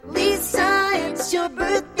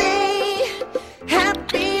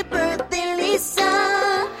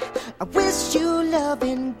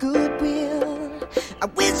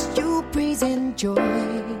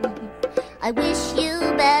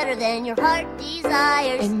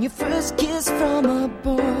desires. And your first kiss from a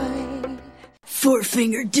boy.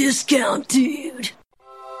 Four-finger discount, dude.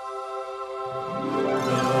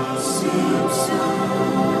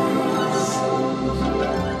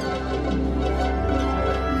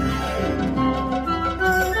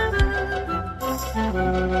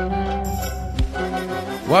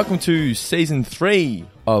 Welcome to Season 3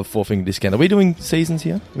 of Four Finger Discount. Are we doing seasons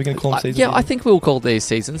here? Are we going to call them seasons? Yeah, I think we'll call these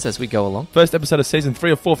seasons as we go along. First episode of Season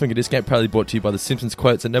 3 of Four Finger Discount, proudly brought to you by the Simpsons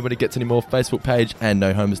Quotes and Nobody Gets Any More Facebook page and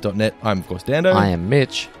NoHomers.net. I'm, of course, Dando. I am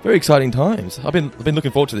Mitch. Very exciting times. I've been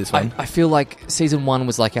looking forward to this one. I feel like Season 1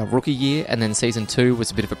 was like our rookie year, and then Season 2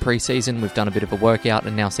 was a bit of a pre-season. We've done a bit of a workout,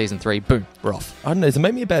 and now Season 3, boom, we're off. I don't know, does it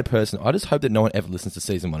make me a bad person? I just hope that no one ever listens to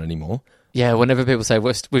Season 1 anymore. Yeah, whenever people say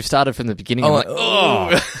we've started from the beginning, I'm like,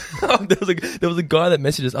 oh. there was a guy that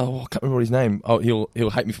messages, I can't remember what his name. Oh, he'll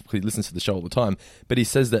hate me because he listens to the show all the time. But he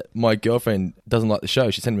says that my girlfriend doesn't like the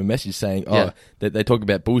show. She sent him a message saying, that they talk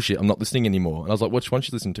about bullshit. I'm not listening anymore. And I was like, which one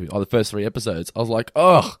should you listen to? Oh, the first 3 episodes. I was like,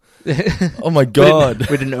 oh my God.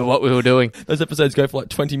 we didn't know what we were doing. Those episodes go for like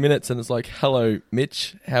 20 minutes and it's like, hello,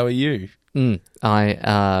 Mitch, how are you? I'm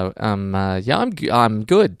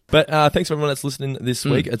good. But thanks for everyone that's listening this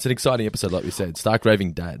week. It's an exciting episode, like we said. Stark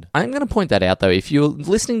Raving Dad. I'm going to point that out, though. If you're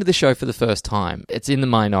listening to the show for the first time, it's in the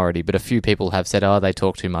minority, but a few people have said, they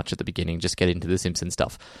talk too much at the beginning, just get into the Simpsons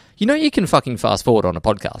stuff. You know, you can fucking fast forward on a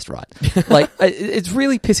podcast, right? Like, it's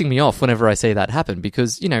really pissing me off whenever I see that happen,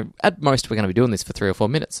 because, you know, at most we're going to be doing this for 3 or 4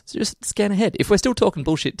 minutes. So just scan ahead. If we're still talking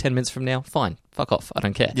bullshit 10 minutes from now, fine. Fuck off. I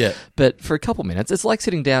don't care. Yeah. But for a couple minutes, it's like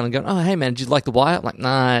sitting down and going, oh, hey, man, did you like The Wire? I'm like,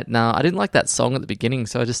 nah, I didn't like that song at the beginning,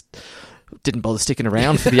 so I just didn't bother sticking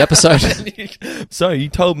around for the episode. So you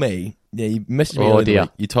told me, you messaged me earlier.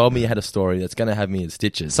 You told me you had a story that's going to have me in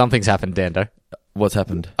stitches. Something's happened, Dando. What's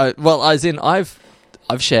happened? Well, as in, I've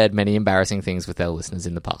shared many embarrassing things with our listeners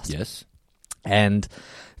in the past. Yes. And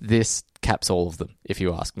this caps all of them, if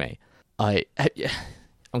you ask me.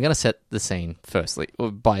 I'm going to set the scene firstly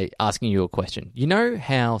by asking you a question. You know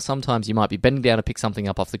how sometimes you might be bending down to pick something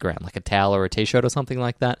up off the ground, like a towel or a t-shirt or something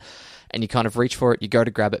like that, and you kind of reach for it, you go to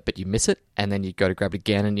grab it, but you miss it, and then you go to grab it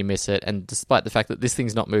again and you miss it, and despite the fact that this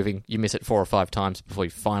thing's not moving, you miss it 4 or 5 times before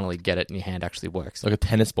you finally get it and your hand actually works. Like a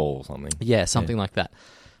tennis ball or something. Yeah, something like that.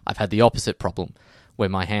 I've had the opposite problem, where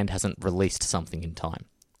my hand hasn't released something in time.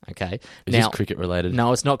 Okay. Is this cricket related?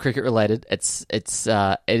 No, it's not cricket related. It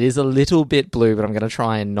is a little bit blue, but I'm going to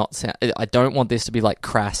try and not sound. I don't want this to be like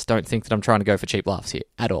crass. Don't think that I'm trying to go for cheap laughs here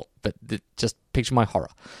at all. But just picture my horror.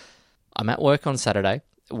 I'm at work on Saturday.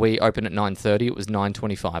 We open at 9:30. It was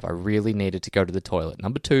 9:25. I really needed to go to the toilet.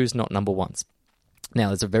 Number 2's not number 1's. Now,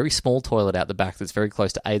 there's a very small toilet out the back that's very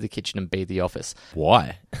close to A, the kitchen, and B, the office.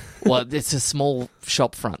 Why? Well, it's a small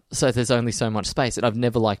shop front, so there's only so much space, and I've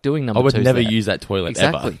never liked doing number 2's. I would never there. use that toilet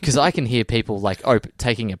exactly, because I can hear people like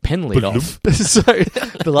taking a pen lid off. So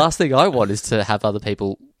the last thing I want is to have other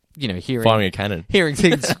people, you know, firing a cannon, hearing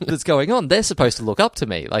things that's going on. They're supposed to look up to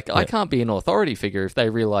me. Like, I can't be an authority figure if they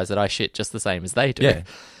realise that I shit just the same as they do. Yeah.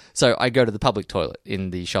 So I go to the public toilet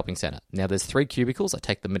in the shopping centre. Now, there's 3 cubicles. I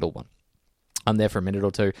take the middle one. I'm there for a minute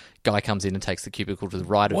or 2. Guy comes in and takes the cubicle to the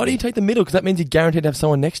right of me. Why do you take the middle? Because that means you're guaranteed to have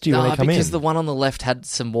someone next to you when they come in. Because the one on the left had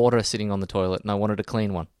some water sitting on the toilet, and I wanted a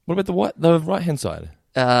clean one. What about the right-hand side?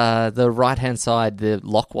 The right-hand side, the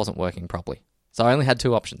lock wasn't working properly. So I only had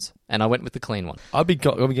 2 options, and I went with the clean one. I'll be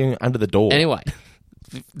going under the door. Anyway,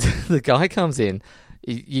 the guy comes in.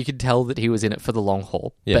 You could tell that he was in it for the long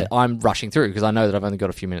haul, but I'm rushing through because I know that I've only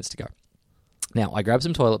got a few minutes to go. Now, I grab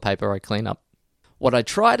some toilet paper, I clean up. What I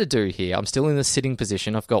try to do here, I'm still in the sitting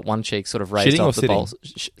position. I've got one cheek sort of raised off the bowl.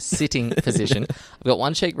 Sitting position. I've got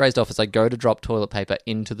one cheek raised off as I go to drop toilet paper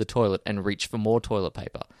into the toilet and reach for more toilet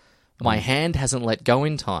paper. My hand hasn't let go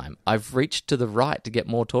in time. I've reached to the right to get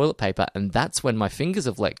more toilet paper, and that's when my fingers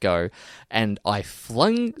have let go, and I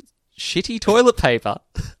flung shitty toilet paper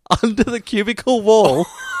under the cubicle wall.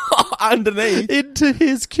 Underneath? Into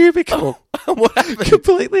his cubicle. What happened?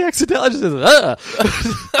 Completely accidental. I just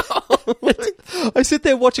I sit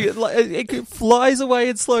there watching it. Like, it flies away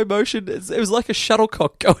in slow motion. It was like a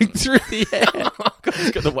shuttlecock going through the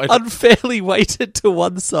air. Unfairly weighted to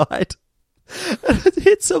one side. And it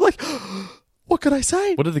hits. I'm like, what can I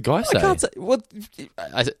say? What did the guy say? I can't say. What?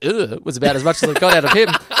 I said, was about as much as I got out of him.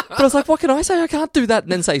 But I was like, what can I say? I can't do that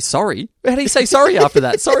and then say sorry. How do you say sorry after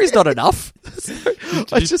that? Sorry's not enough.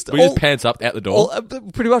 Were you just pants up out the door?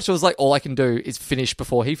 Pretty much, it was like, all I can do is finish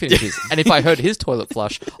before he finishes. And if I heard his toilet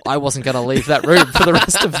flush, I wasn't going to leave that room for the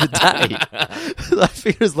rest of the day. I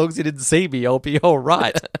figured as long as he didn't see me, I'll be all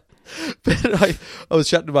right. But I was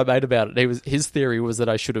chatting to my mate about it. His theory was that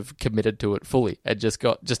I should have committed to it fully and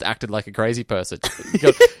just acted like a crazy person. You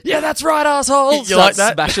go, yeah, that's right, asshole. You like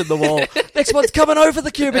that? Smashing the wall. Next one's coming over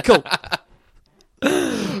the cubicle.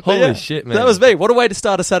 Holy shit, man! That was me. What a way to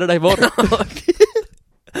start a Saturday morning.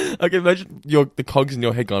 I can imagine the cogs in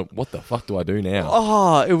your head going, "What the fuck do I do now?"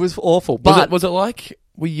 Oh, it was awful. But Was it like?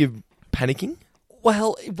 Were you panicking?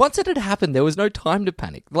 well, once it had happened, there was no time to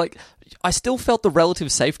panic. Like, I still felt the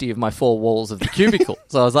relative safety of my four walls of the cubicle.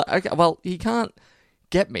 So I was like, okay, well, he can't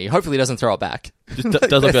get me. Hopefully he doesn't throw it back. Just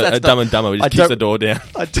does like a Dumb and Dumber. He just kicks the door down.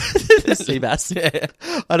 Seabass. Yeah.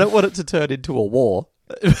 I don't want it to turn into a war.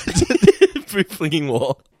 Flinging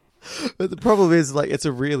wall. But the problem is, like, it's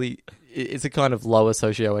a kind of lower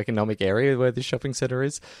socioeconomic area where this shopping centre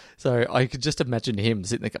is. So I could just imagine him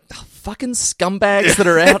sitting there going, oh, fucking scumbags that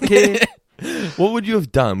are out here. What would you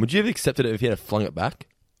have done? Would you have accepted it if he had flung it back?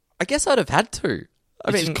 I guess I'd have had to. I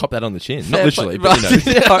mean, just cop that on the chin. Not literally, but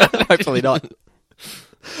hopefully not.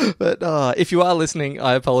 But if you are listening,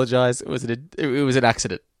 I apologise. It was an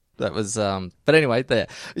accident. That was, but anyway, there.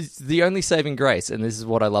 It's the only saving grace, and this is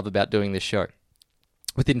what I love about doing this show.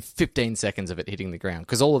 Within 15 seconds of it hitting the ground,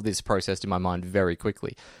 because all of this processed in my mind very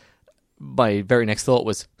quickly, my very next thought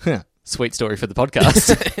was, sweet story for the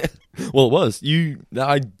podcast. Well, it was.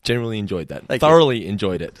 I generally enjoyed that. Thoroughly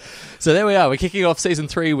enjoyed it. So there we are. We're kicking off season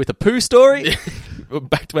 3 with a poo story. We're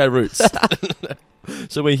back to our roots.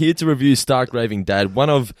 So we're here to review Stark Raving Dad.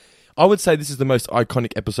 I would say this is the most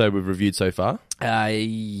iconic episode we've reviewed so far.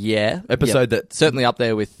 Yeah. Episode that certainly up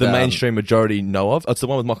there with the mainstream majority know of. It's the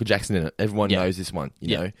one with Michael Jackson in it. Everyone knows this one,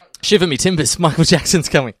 you know. Shiver me timbers, Michael Jackson's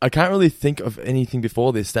coming. I can't really think of anything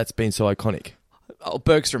before this that's been so iconic. Oh,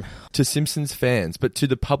 Bergstrom. To Simpsons fans, but to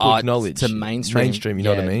the public knowledge. To mainstream. You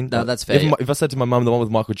know what I mean? No, that's fair. If I said to my mum the one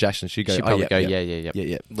with Michael Jackson, she'd go,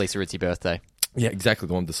 yeah. Lisa Ritchie birthday. Yeah, exactly,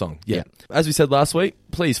 the one with the song. Yeah. As we said last week,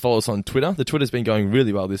 please follow us on Twitter. The Twitter's been going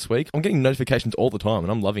really well this week. I'm getting notifications all the time,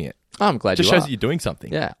 and I'm loving it. I'm glad Just you are. shows that you're doing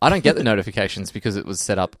something. Yeah, I don't get the notifications because it was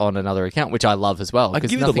set up on another account, which I love as well. I can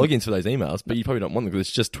give you the logins for those emails, but you probably don't want them because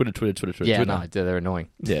it's just Twitter. Yeah, Twitter. no, they're annoying.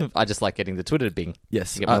 Yeah. I just like getting the Twitter bing.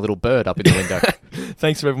 Yes. To get my little bird up in the window.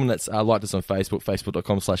 Thanks for everyone that's liked us on Facebook,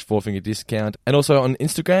 facebook.com/fourfingerdiscount. And also on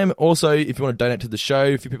Instagram. Also, if you want to donate to the show,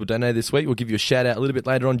 a few people donated this week. We'll give you a shout out a little bit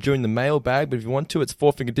later on during the mailbag. But if you want to, it's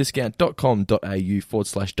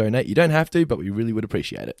fourfingerdiscount.com.au/donate. You don't have to, but we really would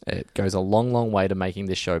appreciate it. It goes a long, long way to making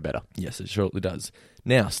this show better. Yes, it surely does.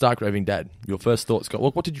 Now, Stark Raving Dad, your first thoughts, Scott.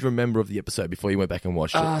 What did you remember of the episode before you went back and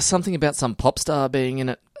watched it? Something about some pop star being in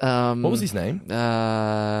it. What was his name?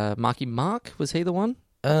 Marky Mark, was he the one?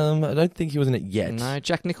 I don't think he was in it yet. No,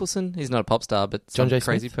 Jack Nicholson. He's not a pop star, but John some J.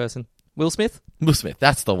 crazy Smith? person. Will Smith? Will Smith,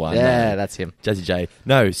 that's the one. Yeah, that's him. Jazzy J.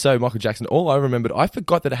 No, so Michael Jackson, all I remembered, I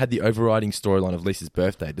forgot that it had the overriding storyline of Lisa's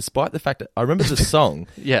birthday, despite the fact that I remember the song,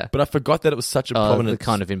 Yeah. but I forgot that it was such a prominent... The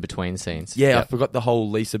kind of in-between scenes. Yeah, Yep. I forgot the whole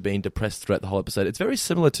Lisa being depressed throughout the whole episode. It's very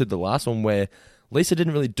similar to the last one where Lisa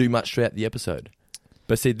didn't really do much throughout the episode.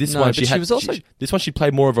 But see, this one she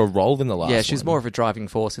played more of a role than the last one. Yeah, she was more of a driving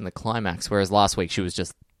force in the climax, whereas last week she was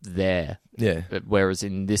just there. Yeah. Whereas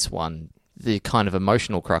in this one, the kind of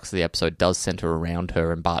emotional crux of the episode does centre around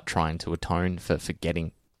her and Bart trying to atone for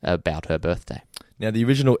forgetting about her birthday. Now, the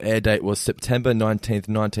original air date was September 19th,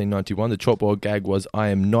 1991. The chalkboard gag was, I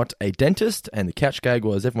am not a dentist. And the couch gag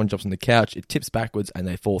was, everyone jumps on the couch, it tips backwards, and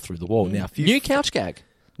they fall through the wall. Now, New couch gag.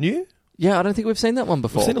 New? Yeah, I don't think we've seen that one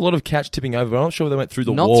before. We've seen a lot of couch tipping over, but I'm not sure they went through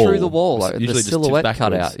the Not wall. through the wall, like Usually the just silhouette tips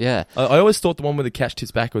cut backwards. out, yeah. I always thought the one where the couch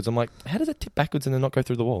tips backwards, I'm like, how does it tip backwards and then not go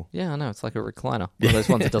through the wall? Yeah, I know. It's like a recliner. One of those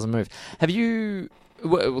ones that doesn't move. Have you... A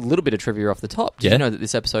little bit of trivia off the top. Did you know that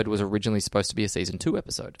this episode was originally supposed to be a Season 2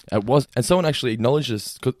 episode? It was. And someone actually acknowledged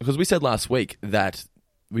this, because we said last week that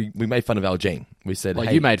we made fun of Al Jean. We said, Well,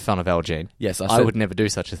 hey, you made fun of Al Jean. Yes, I would never do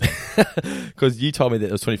such a thing. Because you told me that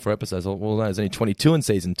it was 24 episodes. Well, no, there's only 22 in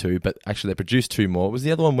Season 2, but actually they produced 2 more. Was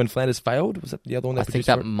the other one When Flanders Failed? Was that the other one they I think produced?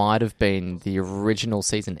 that might have been the original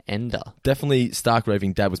season ender. Definitely Stark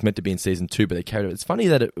Raving Dad was meant to be in Season 2, but they carried it. It's funny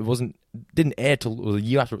that it didn't air till a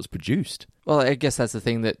year after it was produced. Well, I guess that's the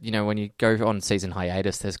thing that, when you go on season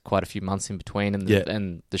hiatus, there's quite a few months in between,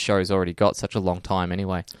 and the show's already got such a long time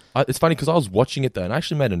anyway. It's funny because I was watching it though, and I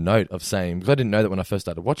actually made a note of saying, because I didn't know that when I first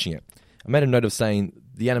started watching it, I made a note of saying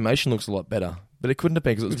the animation looks a lot better, but it couldn't have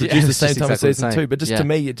been because it was produced the same time as Season 2. But just to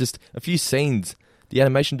me, a few scenes, the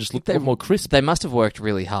animation just looked a lot more crisp. They must have worked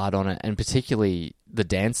really hard on it, and particularly the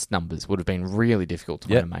dance numbers would have been really difficult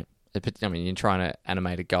to animate. I mean, you're trying to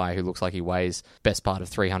animate a guy who looks like he weighs best part of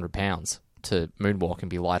 300 pounds to moonwalk and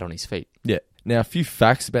be light on his feet. Yeah. Now, a few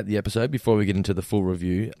facts about the episode before we get into the full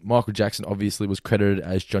review. Michael Jackson obviously was credited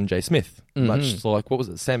as John J. Smith, much like, what was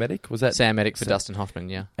it, Sam Eddick? Was that Sam Eddick for Dustin Hoffman,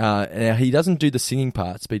 yeah. Now, he doesn't do the singing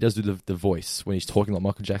parts, but he does do the voice when he's talking like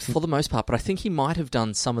Michael Jackson. For the most part, but I think he might have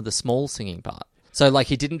done some of the small singing part. So, like,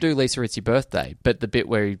 he didn't do Lisa, It's Your Birthday, but the bit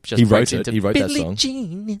where he just breaks into He wrote that Billie song.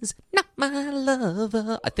 Jean is not my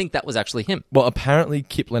lover. I think that was actually him. Well, apparently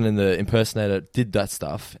Kip Lennon, the impersonator, did that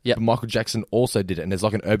stuff. Yep. But Michael Jackson also did it, and there's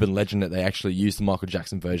like an urban legend that they actually used the Michael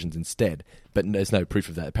Jackson versions instead. But there's no proof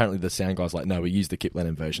of that. Apparently the sound guy's like, no, we used the Kip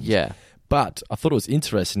Lennon versions. Yeah. But I thought it was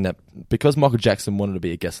interesting that because Michael Jackson wanted to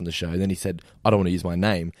be a guest on the show, and then he said, I don't want to use my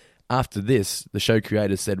name. After this, the show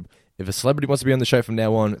creators said, if a celebrity wants to be on the show from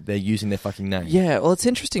now on, they're using their fucking name. Yeah, well, it's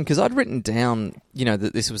interesting because I'd written down,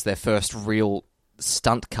 that this was their first real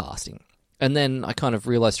stunt casting. And then I kind of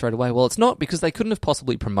realised straight away, well, it's not, because they couldn't have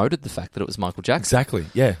possibly promoted the fact that it was Michael Jackson. Exactly,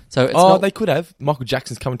 yeah. So it's not... they could have. Michael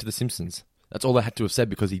Jackson's coming to The Simpsons. That's all they had to have said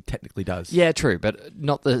because he technically does. Yeah, true, but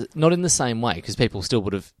not in the same way, because people still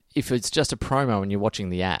would have, if it's just a promo and you're watching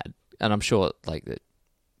the ad, and I'm sure, like, that.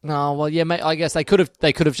 No, well, yeah, mate, I guess they could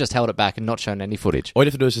have just held it back and not shown any footage. All you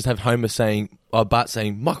have to do is just have Homer saying, Bart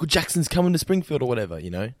saying, Michael Jackson's coming to Springfield or whatever,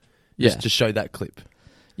 Yeah. Just show that clip.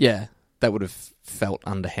 Yeah, that would have felt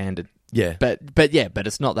underhanded. Yeah. But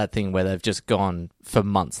it's not that thing where they've just gone for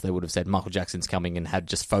months. They would have said Michael Jackson's coming and had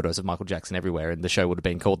just photos of Michael Jackson everywhere, and the show would have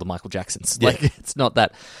been called The Michael Jacksons. Yeah. Like, it's not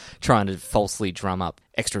that trying to falsely drum up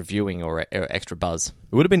extra viewing or extra buzz.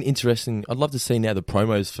 It would have been interesting. I'd love to see now the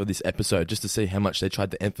promos for this episode just to see how much they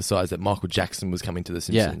tried to emphasize that Michael Jackson was coming to The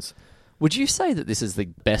Simpsons. Yeah. Would you say that this is the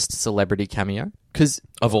best celebrity cameo? Because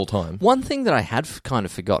of all time. One thing that I had kind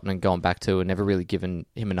of forgotten and gone back to and never really given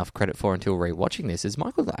him enough credit for until rewatching this is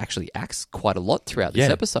Michael actually acts quite a lot throughout this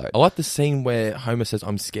episode. I like the scene where Homer says,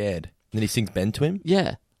 I'm scared. And then he sings Ben to him.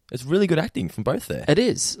 Yeah. It's really good acting from both there. It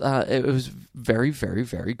is. It was very, very,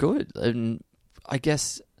 very good. And I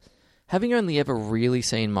guess having only ever really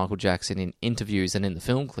seen Michael Jackson in interviews and in the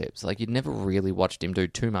film clips, like, you'd never really watched him do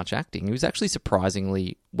too much acting. He was actually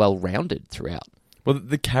surprisingly well-rounded throughout. Well,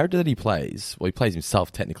 the character that he plays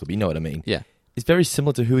himself technically, but you know what I mean. Yeah. It's very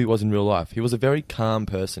similar to who he was in real life. He was a very calm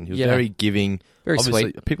person. He was very giving. Very Obviously,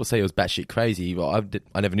 sweet. People say he was batshit crazy. Well,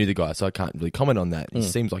 I never knew the guy, so I can't really comment on that. He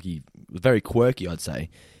seems like he was very quirky, I'd say.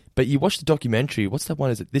 But you watch the documentary, what's that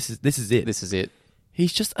one? Is it This Is It? This is it.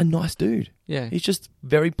 He's just a nice dude. Yeah. He's just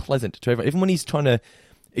very pleasant to everyone. Even when he's trying to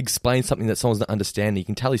explain something that someone's not understanding, you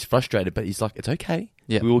can tell he's frustrated, but he's like, it's okay.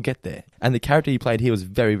 Yeah. We will get there. And the character he played here was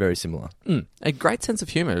very, very similar. A great sense of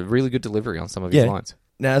humour, really good delivery on some of his lines.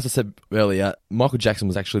 Now, as I said earlier, Michael Jackson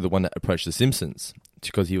was actually the one that approached The Simpsons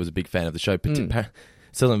because he was a big fan of the show.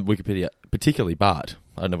 Says on Wikipedia, particularly Bart.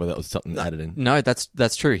 I don't know whether that was something added in. No,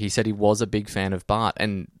 that's true. He said he was a big fan of Bart,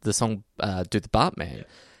 and the song "Do the Bart Man."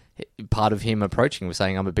 Part of him approaching was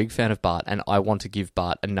saying, "I'm a big fan of Bart, and I want to give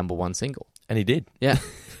Bart a #1 single." And he did. Yeah,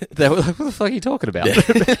 they were like, "What the fuck are you talking about?" Yeah.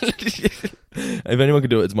 If anyone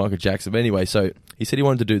could do it, it's Michael Jackson. But anyway, so he said he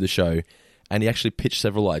wanted to do the show, and he actually pitched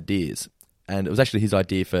several ideas. And it was actually his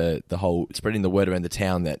idea for the whole spreading the word around the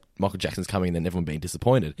town that Michael Jackson's coming and then everyone being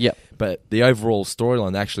disappointed. Yep. But the overall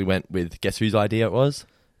storyline actually went with, guess whose idea it was?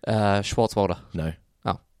 Schwartzwalder. No.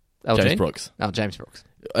 Oh. James Brooks. Oh, James Brooks.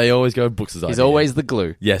 I always go with Brooks' idea. He's always the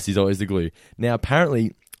glue. Yes, he's always the glue. Now,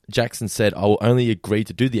 apparently, Jackson said, I will only agree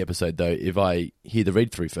to do the episode, though, if I hear the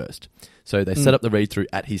read-through first. So they set up the read-through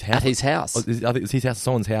at his house. At his house. I think it was his house,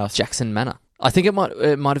 someone's house. Jackson Manor. I think it might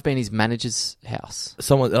have been his manager's house. I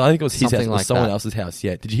think it was his Something house. It was like someone that. else's house,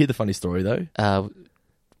 yeah. Did you hear the funny story, though?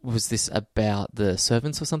 Was this about the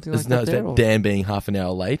servants or something like No, that? it's there, about or? Dan being half an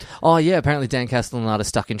hour late. Oh, yeah. Apparently Dan Castellaneta are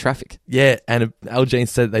stuck in traffic. Yeah, and Al Jean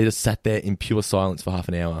said they just sat there in pure silence for half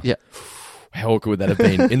an hour. Yeah. How awkward would that have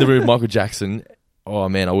been? In the room with Michael Jackson. Oh,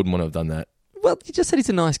 man, I wouldn't want to have done that. Well, you just said he's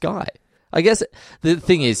a nice guy. I guess the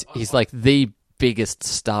thing is, he's like the biggest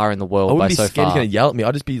star in the world I by wouldn't be so scared far. he's going to yell at me.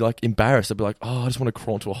 I'd just be like embarrassed. I'd be like, oh, I just want to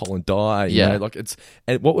crawl into a hole and die. You Yeah. know? Like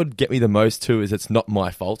and what would get me the most too is it's not my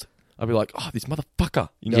fault. I'd be like, oh, this motherfucker.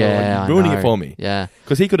 You know, Yeah, like, you're ruining I know. it for me. Yeah.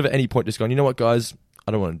 Because he could have at any point just gone, you know what, guys?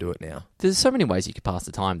 I don't want to do it now. There's so many ways you could pass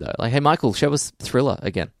the time, though. Like, hey, Michael, show us Thriller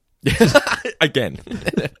again. Again.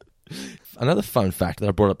 Another fun fact that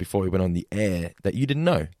I brought up before we went on the air that you didn't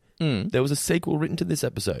know. There was a sequel written to this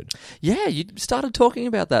episode. Yeah, you started talking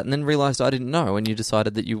about that and then realised I didn't know, and you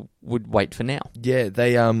decided that you would wait for now. Yeah,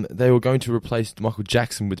 they were going to replace Michael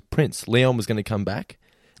Jackson with Prince. Leon was going to come back.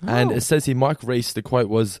 And it says here, Mike Reese, the quote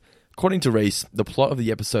was, according to Reese, the plot of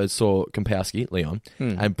the episode saw Kompowski, Leon,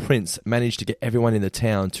 and Prince managed to get everyone in the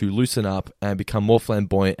town to loosen up and become more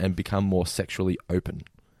flamboyant and become more sexually open.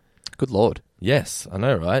 Good Lord. Yes, I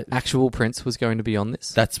know, right? Actual Prince was going to be on this?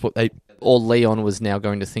 That's what they... Or Leon was now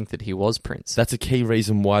going to think that he was Prince? That's a key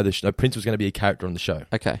reason why Prince was going to be a character on the show.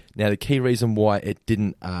 Okay. Now, the key reason why it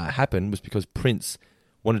didn't happen was because Prince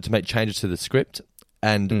wanted to make changes to the script,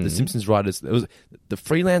 and the Simpsons writers... the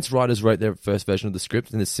freelance writers wrote their first version of the script,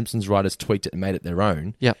 and the Simpsons writers tweaked it and made it their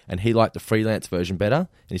own. Yep. And he liked the freelance version better,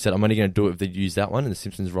 and he said, I'm only going to do it if they use that one, and the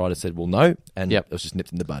Simpsons writers said, well, no, and it was just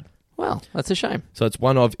nipped in the bud. Well, that's a shame. So it's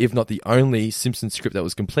one of, if not the only, Simpsons script that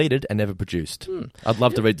was completed and never produced. I'd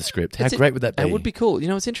love to read the script. How great would that be? It would be cool. You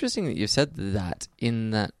know, it's interesting that you said that in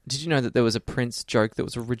that... Did you know that there was a Prince joke that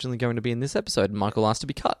was originally going to be in this episode and Michael asked to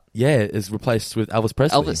be cut? Yeah, it's replaced with Elvis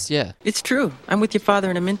Presley. Elvis, yeah. It's true. I'm with your father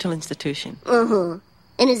in a mental institution. Uh-huh.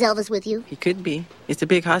 And is Elvis with you? He could be. It's a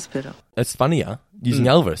big hospital. It's funnier using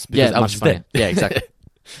Elvis because Elvis is dead. Yeah, exactly.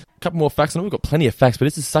 A couple more facts. I know we've got plenty of facts, but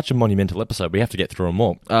this is such a monumental episode. We have to get through them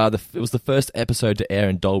all. It was the first episode to air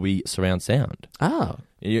in Dolby surround sound. Oh.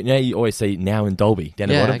 You always see now in Dolby down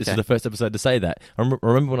the bottom. This is the first episode to say that. I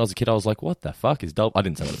remember when I was a kid, I was like, what the fuck is Dolby? I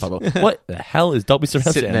didn't say what the fuck. What the hell is Dolby surround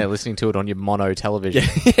sound? Sitting there listening to it on your mono television.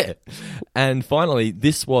 Yeah. And finally,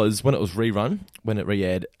 this was when it was rerun, when it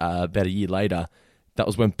re-aired about a year later. That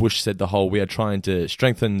was when Bush said we are trying to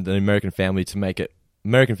strengthen the American family to make it...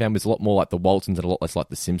 American family is a lot more like the Waltons and a lot less like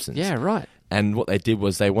the Simpsons. Yeah, right. And what they did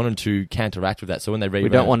was they wanted to counteract with that. So when they rerun... We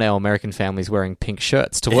don't want our American families wearing pink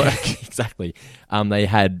shirts to work. Exactly. They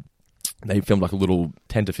filmed like a little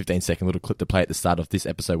 10 to 15 second little clip to play at the start of this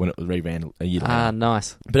episode when it was reran a year later. Ah,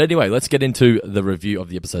 nice. But anyway, let's get into the review of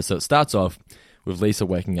the episode. So it starts off with Lisa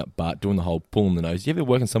waking up Bart, doing the whole pulling the nose. You ever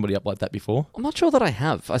woken somebody up like that before? I'm not sure that I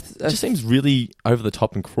have. It just seems really over the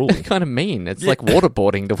top and cruel. Kind of mean. It's like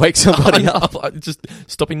waterboarding to wake somebody up. Just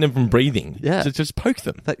stopping them from breathing. Yeah. Just poke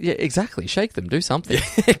them. Yeah, exactly. Shake them. Do something.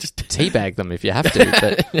 Just teabag them if you have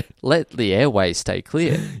to, but let the airways stay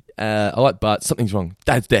clear. I like Bart. Something's wrong.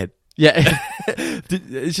 Dad's dead. Yeah.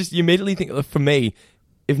 It's just, you immediately think, for me,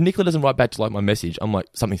 if Nicola doesn't write back to like my message, I'm like,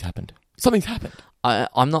 something's happened. Something's happened.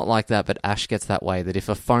 I'm not like that, but Ash gets that way, that if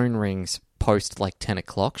a phone rings post like 10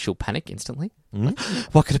 o'clock, she'll panic instantly. Like,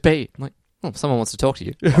 what could it be? I'm like, oh, someone wants to talk to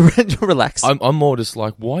you. Relax. I'm more just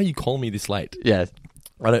like, why are you calling me this late? Yeah.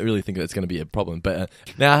 I don't really think that's going to be a problem. But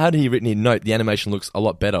now, how did he written in note, the animation looks a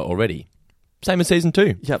lot better already. Same as season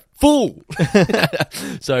 2. Yep. Fool!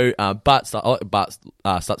 So Bart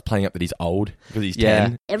starts playing up that he's old because he's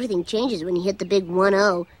 10. Everything changes when you hit the big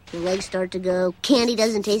 1-0. Your legs start to go. Candy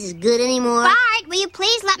doesn't taste as good anymore. Bart, will you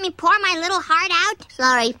please let me pour my little heart out?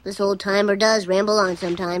 Sorry, this old timer does ramble on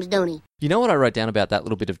sometimes, don't he? You know what I wrote down about that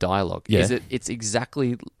little bit of dialogue? Yeah. It's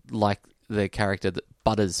exactly like the character that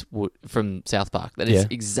Butters from South Park. That is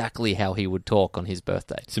exactly how he would talk on his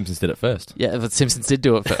birthday. Simpsons did it first. Yeah, but Simpsons did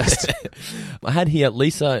do it first. I had here,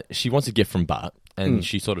 Lisa, she wants a gift from Bart, and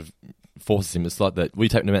she sort of forces him. It's like that, we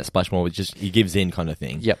take him at Splashmore, he gives in kind of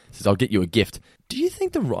thing. Yep. Says, I'll get you a gift. Do you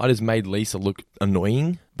think the writers made Lisa look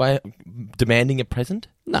annoying by demanding a present?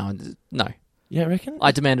 No. You don't reckon?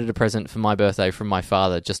 I demanded a present for my birthday from my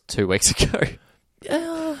father just 2 weeks ago.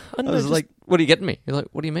 I was like, what are you getting me? You're like,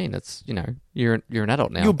 what do you mean? It's, you're an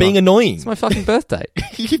adult now. You're being annoying. It's my fucking birthday.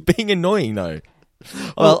 You're being annoying, though.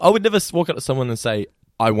 Well, I would never walk up to someone and say,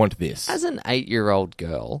 I want this. As an 8-year-old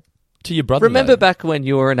girl... To your brother, remember back when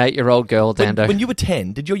you were an 8-year-old girl, Dando? When you were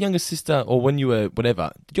 10, did your younger sister, or when you were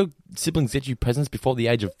whatever, did your siblings get you presents before the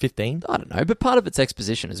age of 15? I don't know, but part of it's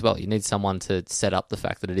exposition as well. You need someone to set up the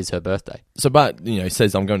fact that it is her birthday. So Bart,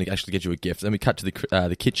 says, I'm going to actually get you a gift. Then we cut to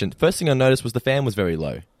the kitchen. First thing I noticed was the fan was very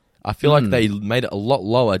low. I feel like they made it a lot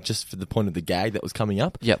lower just for the point of the gag that was coming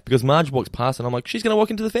up. Yep. Because Marge walks past and I'm like, she's going to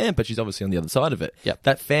walk into the fan, but she's obviously on the other side of it. Yep.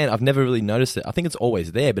 That fan, I've never really noticed it. I think it's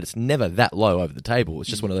always there, but it's never that low over the table.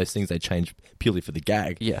 It's just one of those things they change purely for the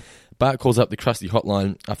gag. Yeah. Bart calls up the Krusty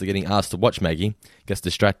hotline after getting asked to watch Maggie, gets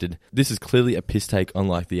distracted. This is clearly a piss take on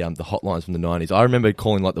like the hotlines from the 90s. I remember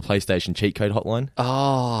calling like the PlayStation cheat code hotline.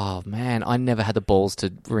 Oh, man. I never had the balls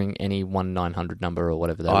to ring any 1-900 number or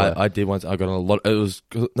whatever they were. I did once. I got on a lot. It was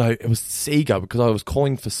Sega because I was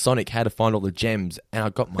calling for Sonic how to find all the gems and I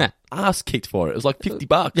got my ass kicked for it. It was like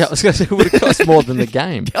 $50. Yeah, I was going to say it would have cost more than the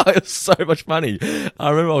game. Yeah, it was so much money. I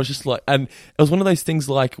remember I was just like, and it was one of those things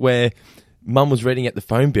like where Mum was reading out the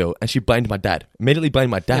phone bill and she blamed my dad. Immediately blamed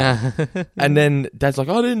my dad. And then Dad's like,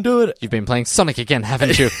 I didn't do it. You've been playing Sonic again,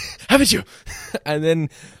 haven't you? Haven't you? And then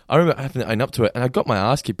I remember having to own up to it and I got my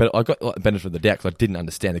ass kicked, but I got the benefit of the doubt because I didn't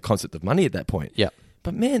understand the concept of money at that point. Yeah.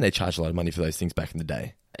 But man, they charged a lot of money for those things back in the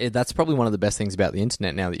day. That's probably one of the best things about the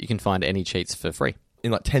internet now, that you can find any cheats for free.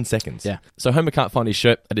 in like 10 seconds. Yeah. So Homer can't find his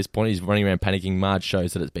shirt at this point. He's running around panicking. Marge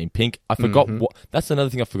shows that it's been pink. I forgot that's another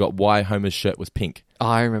thing I forgot, why Homer's shirt was pink.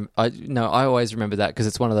 I remember. I always remember that because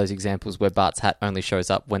it's one of those examples where Bart's hat only shows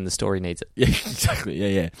up when the story needs it. Yeah,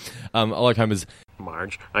 exactly. Yeah. I like Homer's.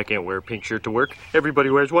 Marge, I can't wear a pink shirt to work.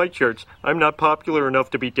 Everybody wears white shirts. I'm not popular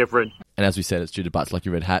enough to be different. And as we said, it's due to Bart's lucky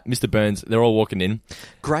red hat. Mr. Burns, they're all walking in.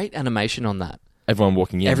 Great animation on that. Everyone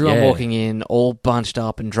walking in. Everyone walking in, all bunched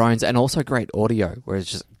up in drones, and also great audio where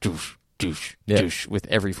it's just doosh, doosh, doosh with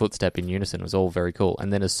every footstep in unison. It was all very cool.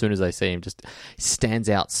 And then as soon as they see him, just stands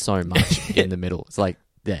out so much in the middle. It's like,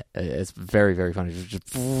 yeah, it's very, very funny.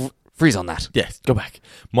 Just freeze on that. Yes, go back.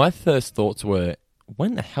 My first thoughts were,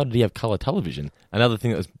 when the hell did he have colour television? Another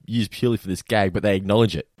thing that was used purely for this gag, but they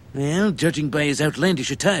acknowledge it. Well, judging by his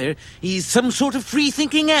outlandish attire, he's some sort of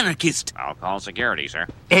free-thinking anarchist. I'll call security, sir.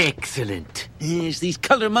 Excellent. Yes, these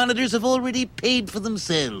colour monitors have already paid for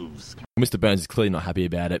themselves. Mr. Burns is clearly not happy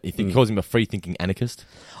about it. He calls him a free-thinking anarchist.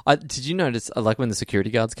 Did you notice, like, when the security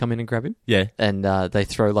guards come in and grab him? Yeah. And they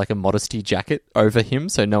throw, like, a modesty jacket over him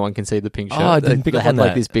so no one can see the pink shirt? Oh, I didn't pick up on They had, like,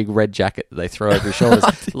 that. this big red jacket that they throw over his shoulders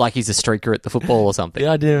like he's a streaker at the football or something.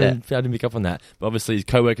 Yeah, I didn't pick up on that. But obviously his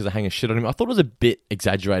co-workers are hanging shit on him. I thought it was a bit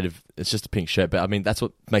exaggerated. It's just a pink shirt, but I mean, that's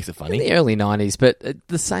what makes it funny. In the early 90s, but at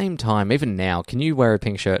the same time, even now, can you wear a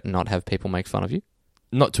pink shirt and not have people make fun of you?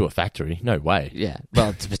 Not to a factory. No way. Yeah,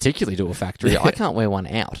 well, particularly to a factory. I can't wear one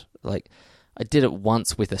out. Like, I did it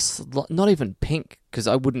once with not even pink, because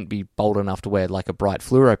I wouldn't be bold enough to wear like a bright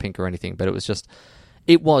fluoro pink or anything, but it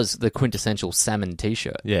was the quintessential salmon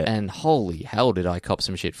t-shirt. Yeah. And holy hell did I cop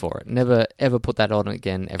some shit for it. Never, ever put that on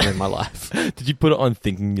again ever in my life. Did you put it on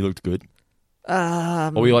thinking you looked good?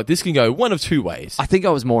 Or were you like, this can go one of two ways? I think I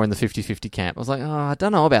was more in the 50-50 camp. I was like, I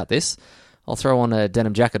don't know about this. I'll throw on a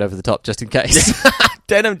denim jacket over the top just in case.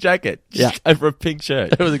 Denim jacket. Yeah. Over a pink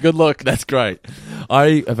shirt. It was a good look. That's great.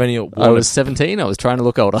 I was 17. I was trying to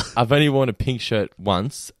look older. I've only worn a pink shirt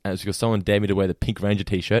once, and it's because someone dared me to wear the Pink Ranger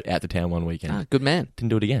t-shirt out to town one weekend. Good man. Didn't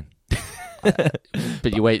do it again.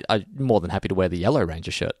 But I'm more than happy to wear the Yellow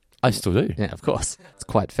Ranger shirt. I still do. Yeah, of course. It's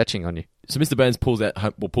quite fetching on you. So Mr. Burns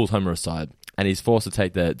pulls Homer aside, and he's forced to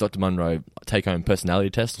take the Dr. Munro take-home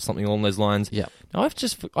personality test or something along those lines. Yeah. Now,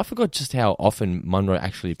 I forgot just how often Munro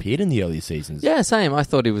actually appeared in the early seasons. Yeah, same. I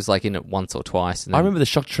thought he was like in it once or twice. And I remember the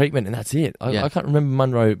shock treatment, and that's it. I can't remember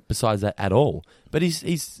Munro besides that at all. But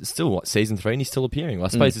he's still, season 3, and he's still appearing. Well, I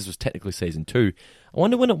suppose this was technically season 2. I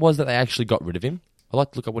wonder when it was that they actually got rid of him. I'd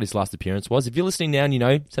like to look up what his last appearance was. If you're listening now and you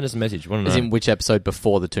know, send us a message. We want to know. As in which episode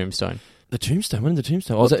before the tombstone? The tombstone? When did the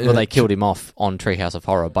tombstone? Well, they killed him off on Treehouse of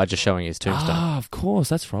Horror by just showing his tombstone. Ah, of course.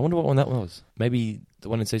 That's right. I wonder what one that was. Maybe the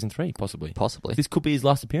one in season 3, possibly. Possibly. This could be his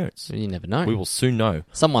last appearance. You never know. We will soon know.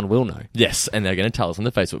 Someone will know. Yes, and they're going to tell us on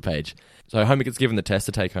the Facebook page. So Homer gets given the test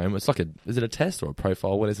to take home. It's like is it a test or a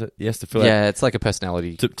profile? What is it? He has to fill out. Yeah, it's like a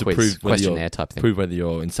personality to quiz, prove questionnaire type thing. Prove whether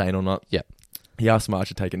you're insane or not. Yep. He asks Marge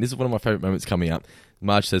to take it. And this is one of my favourite moments coming up.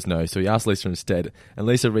 Marge says no, so he asks Lisa instead. And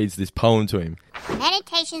Lisa reads this poem to him.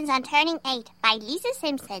 Meditations on Turning 8 by Lisa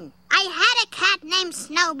Simpson. I had a cat named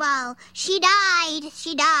Snowball. She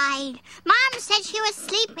died. Mom said she was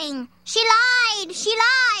sleeping. She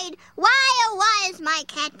lied. Why, oh, why is my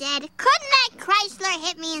cat dead? Couldn't that Chrysler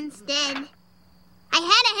hit me instead? I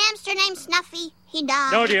had a hamster named Snuffy. He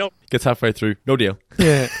died. No deal. Gets halfway through. No deal.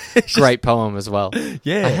 Yeah. Great poem as well.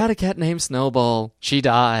 Yeah. I had a cat named Snowball. She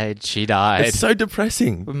died. It's so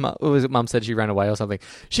depressing. Mum said she ran away or something.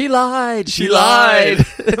 She lied. I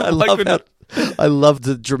love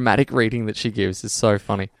the dramatic reading that she gives. It's so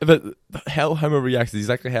funny. But how Homer reacts is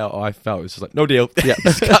exactly how I felt. It's just like, no deal. Yeah.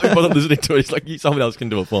 Just can't be bothered listening to it. It's like, someone else can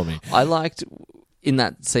do it for me. I liked, in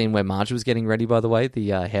that scene where Marge was getting ready, by the way, the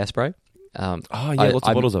hairspray. Lots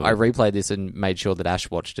of bottles of it. I replayed this and made sure that Ash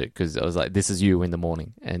watched it because I was like, "This is you in the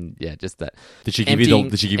morning," and yeah, just that. Did she give you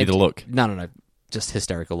the look? No, just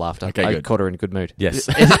hysterical laughter. Okay, I good. caught her in a good mood. Yes,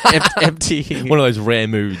 empty. One of those rare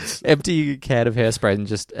moods. Empty can of hairspray, and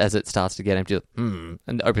just as it starts to get empty,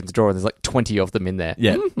 and opens the drawer, and there's like 20 of them in there.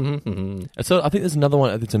 Yeah. So I think there's another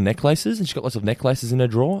one. It's a necklaces, and she's got lots of necklaces in her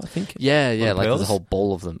drawer. I think. Yeah, like pearls? there's a whole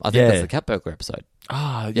bowl of them. I think that's the Cat Burglar episode.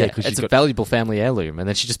 Yeah, because it's a valuable family heirloom, and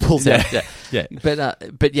then she just pulls out. Yeah.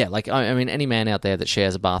 But yeah, like I mean, any man out there that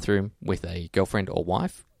shares a bathroom with a girlfriend or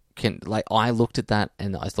wife can, like, I looked at that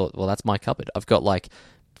and I thought, well, that's my cupboard. I've got like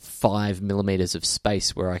 5 millimeters of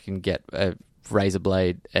space where I can get a razor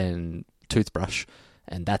blade and toothbrush,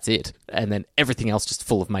 and that's it. And then everything else just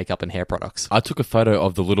full of makeup and hair products. I took a photo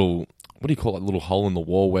of the little, what do you call it, little hole in the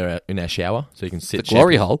wall where in our shower, so you can sit. The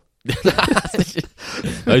glory hole.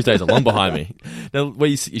 Those days are long behind me. Now, where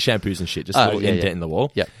you sit your shampoos and shit, just a little indent in the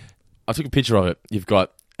wall. Yep. I took a picture of it. You've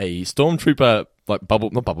got a stormtrooper like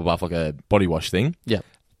not bubble bath, like a body wash thing. Yeah.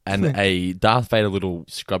 And a Darth Vader little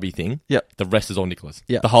scrubby thing. Yep. The rest is all Nicholas.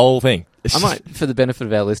 Yep. The whole thing. I might, for the benefit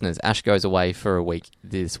of our listeners, Ash goes away for a week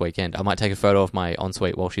this weekend. I might take a photo of my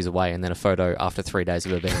ensuite while she's away and then a photo after 3 days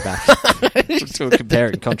of her being back to compare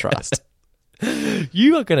and contrast.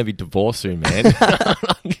 You are going to be divorced soon, man.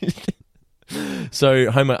 So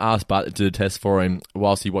Homer asked Bart to do a test for him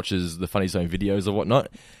whilst he watches the Funny Zone videos or whatnot.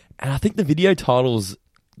 And I think the video titles,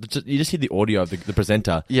 you just hear the audio of the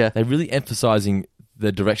presenter. Yeah. They're really emphasizing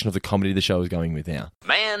the direction of the comedy the show is going with now.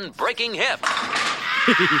 Man breaking hip.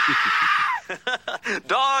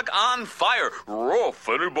 Dog on fire. Ruff,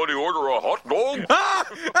 anybody order a hot dog?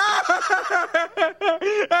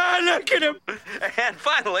 Look at him. And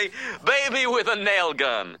finally, baby with a nail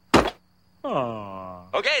gun.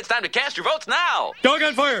 Okay, it's time to cast your votes now. Dog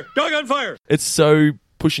on fire! Dog on fire! It's so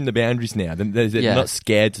pushing the boundaries now. They're not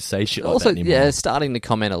scared to say shit like also, that anymore. yeah, starting to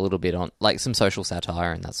comment a little bit on like some social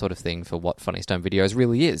satire and that sort of thing for what Funny Stone videos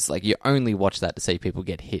really is. Like, you only watch that to see people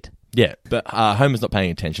get hit. Yeah, but Homer's not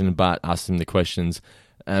paying attention, and Bart asks him the questions,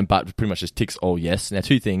 and Bart pretty much just ticks all yes. Now,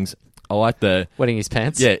 2 things. I like the... Wetting his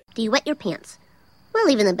pants? Yeah. Do you wet your pants? Well,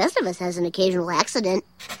 even the best of us has an occasional accident.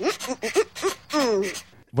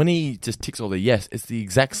 When he just ticks all the yes, it's the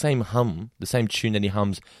exact same hum, the same tune that he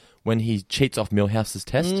hums when he cheats off Milhouse's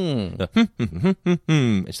test.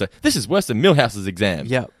 It's like, this is worse than Milhouse's exam.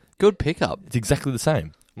 Yeah, good pickup. It's exactly the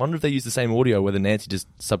same. I wonder if they use the same audio, whether Nancy just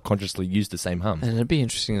subconsciously used the same hum. And it'd be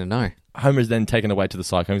interesting to know. Homer's then taken away to the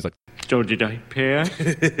psycho. He's like, So did I pass?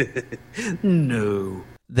 No.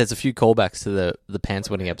 There's a few callbacks to the pants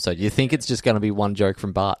wetting episode. You think it's just going to be one joke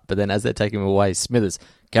from Bart, but then as they're taking him away, Smithers,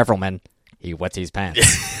 careful, man, he wets his pants.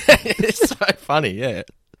 It's so funny, yeah.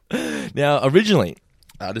 Now, originally,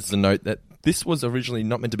 this is a note that this was originally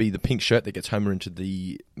not meant to be the pink shirt that gets Homer into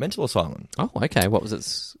the mental asylum. Oh, okay. What was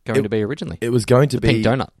it going to be originally? It was going to the be pink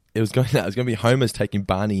donut. It was going to be Homer's taking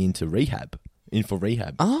Barney in for rehab.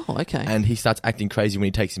 Oh, okay. And he starts acting crazy when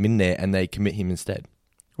he takes him in there, and they commit him instead.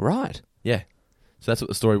 Right. Yeah. So that's what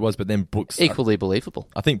the story was. But then Brooks, equally believable.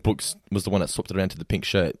 I think Brooks was the one that swapped it around to the pink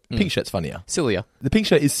shirt. Pink shirt's funnier, sillier. The pink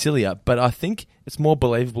shirt is sillier, but I think it's more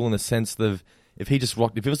believable in the sense of if he just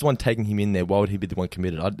rocked. If it was the one taking him in there, why would he be the one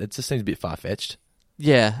committed? It just seems a bit far fetched.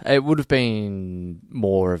 Yeah, it would have been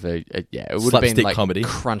more of it would have been like comedy,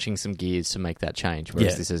 crunching some gears to make that change.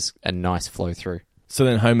 Whereas this is a nice flow through. So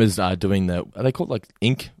then Homer's doing are they called like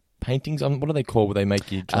ink paintings? What are they called? Where they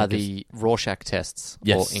make you the Rorschach tests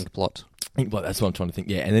or ink blot. Ink blot. That's what I'm trying to think.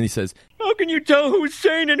 Yeah, and then he says, "How can you tell who's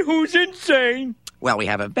sane and who's insane?" Well, we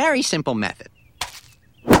have a very simple method.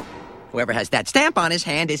 Whoever has that stamp on his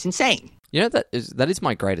hand is insane. You know, that is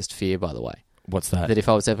my greatest fear, by the way. What's that? That if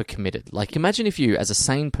I was ever committed. Like, imagine if you, as a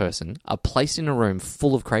sane person, are placed in a room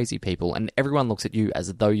full of crazy people and everyone looks at you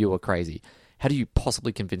as though you were crazy. How do you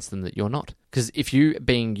possibly convince them that you're not? Because if you,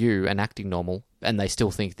 being you and acting normal, and they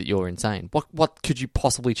still think that you're insane, what could you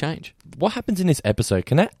possibly change? What happens in this episode?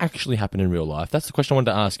 Can that actually happen in real life? That's the question I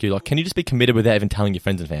wanted to ask you. Like, can you just be committed without even telling your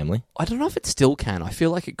friends and family? I don't know if it still can. I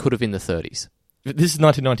feel like it could have in the 30s. This is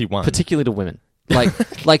 1991. Particularly to women.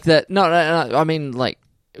 Like that. No, I mean, like,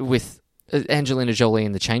 with Angelina Jolie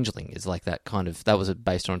and The Changeling is like that kind of, that was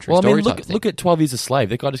based on a true story type thing. Look at 12 Years a Slave.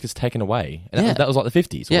 That guy just gets taken away. And that was like the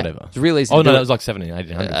 50s or whatever. It's really easy to do. That was like 1700s,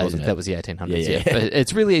 1800s, wasn't it? That was the 1800s, yeah. But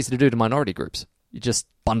it's really easy to do to minority groups. You just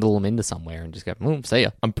bundle them into somewhere and just go, see ya.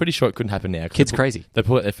 I'm pretty sure it couldn't happen now. Kid's crazy. They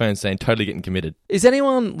pull out their phones saying, totally getting committed. Is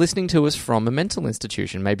anyone listening to us from a mental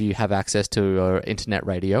institution? Maybe you have access to internet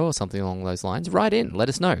radio or something along those lines. Write in. Let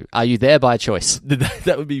us know. Are you there by choice?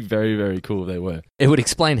 That would be very, very cool if they were. It would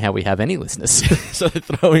explain how we have any listeners. So they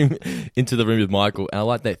throw him into the room with Michael, and I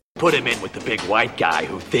like that. Put him in with the big white guy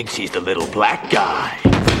who thinks he's the little black guy.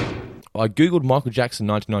 I googled Michael Jackson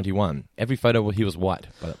 1991. Every photo, he was white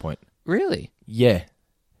by that point. Really? Yeah.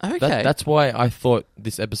 Okay. That's why I thought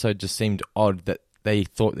this episode just seemed odd that they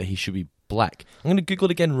thought that he should be black. I'm going to Google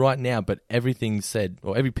it again right now, but everything said,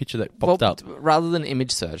 or every picture that popped up. Rather than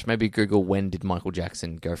image search, maybe Google when did Michael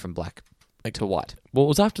Jackson go from black to white? Well, it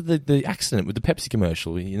was after the accident with the Pepsi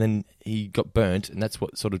commercial, and then he got burnt, and that's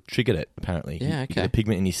what sort of triggered it, apparently. Yeah, okay. He got the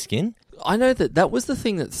pigment in his skin. I know that was the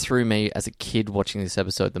thing that threw me as a kid watching this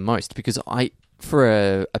episode the most, because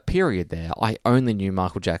for a period there, I only knew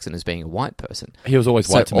Michael Jackson as being a white person. He was always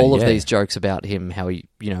white to me, all of these jokes about him, how he,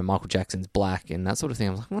 Michael Jackson's black and that sort of thing,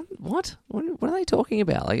 I was like, what? What are they talking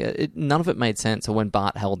about? Like, none of it made sense. Or when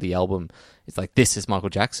Bart held the album, it's like, this is Michael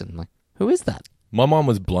Jackson. I'm like, who is that? My mind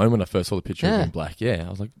was blown when I first saw the picture of him in black. Yeah, I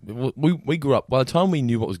was like, we grew up. By the time we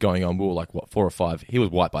knew what was going on, we were like, 4 or 5? He was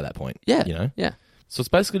white by that point. Yeah, you know. Yeah. So it's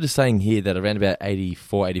basically just saying here that around about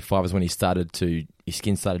 84, 85 is when his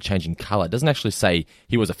skin started changing colour. It doesn't actually say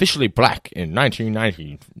he was officially black in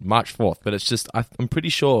 1990, March 4th, but it's just, I'm pretty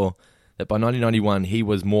sure that by 1991 he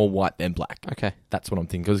was more white than black. Okay. That's what I'm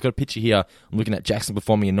thinking. Because it's got a picture here, I'm looking at Jackson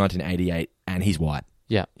performing in 1988, and he's white.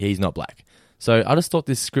 Yeah. He's not black. So I just thought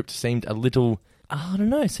this script seemed a little, I don't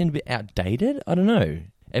know, it seemed a bit outdated. I don't know.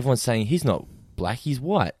 Everyone's saying he's not black, he's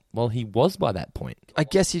white. Well, he was by that point. I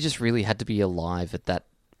guess you just really had to be alive at that.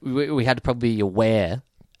 We had to probably be aware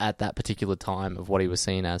at that particular time of what he was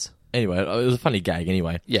seen as. Anyway, it was a funny gag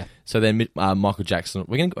anyway. Yeah. So then Michael Jackson, are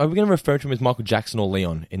we going to refer to him as Michael Jackson or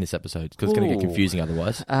Leon in this episode? Because it's going to get confusing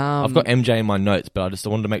otherwise. I've got MJ in my notes, but I just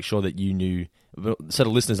wanted to make sure that you knew, so the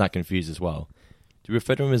listeners aren't confused as well. Do you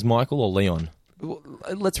refer to him as Michael or Leon? Well,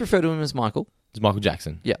 let's refer to him as Michael. It's Michael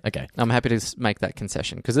Jackson. Yeah. Okay. I'm happy to make that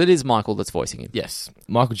concession because it is Michael that's voicing him. Yes.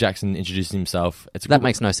 Michael Jackson introduced himself. That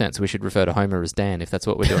makes no sense. We should refer to Homer as Dan if that's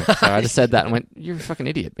what we're doing. So I just said that and went, you're a fucking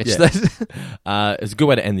idiot, bitch. Yeah. It's a good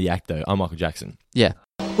way to end the act, though. I'm Michael Jackson. Yeah.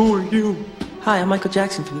 Who are you? Hi, I'm Michael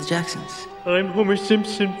Jackson from the Jacksons. I'm Homer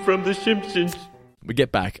Simpson from The Simpsons. We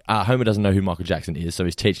get back. Homer doesn't know who Michael Jackson is, so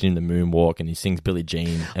he's teaching him the moonwalk and he sings Billie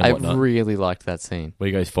Jean and whatnot. I really liked that scene. Where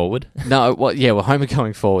he goes forward? No, well, Homer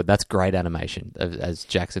going forward, that's great animation as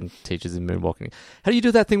Jackson teaches him moonwalking. How do you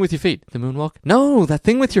do that thing with your feet? The moonwalk? No, that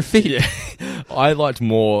thing with your feet. Yeah. I liked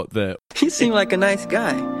more the... You seem like a nice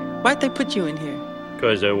guy. Why'd they put you in here?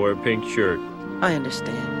 Because I wore a pink shirt. I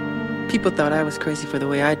understand. People thought I was crazy for the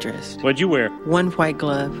way I dressed. What'd you wear? One white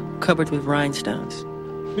glove, covered with rhinestones.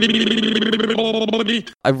 I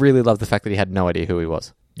really love the fact that he had no idea who he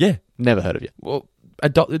was. Yeah. Never heard of you. Well,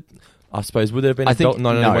 I suppose, would there have been adult?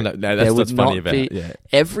 No, that's what's funny about it. Yeah.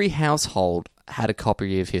 Every household had a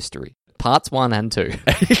copy of History. Parts 1 and 2.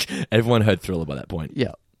 Everyone heard Thriller by that point.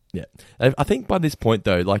 Yeah. Yeah. I think by this point,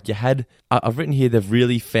 though, like you had... I've written here, they've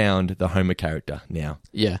really found the Homer character now.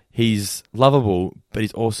 Yeah. He's lovable, but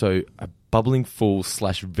he's also a bubbling fool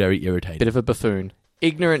 / very irritating. Bit of a buffoon.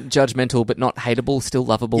 Ignorant, judgmental, but not hateable, still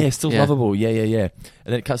lovable. Yeah, still lovable. Yeah. And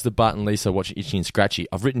then it cuts to Bart and Lisa watching Itchy and Scratchy.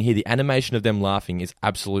 I've written here, the animation of them laughing is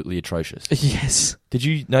absolutely atrocious. Yes. Did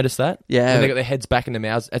you notice that? Yeah. When they got their heads back in their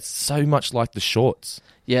mouths, it's so much like the shorts.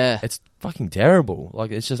 Yeah. It's fucking terrible. Like,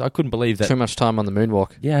 it's just, I couldn't believe that. Too much time on the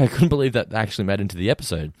moonwalk. Yeah, I couldn't believe that actually made it into the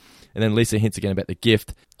episode. And then Lisa hints again about the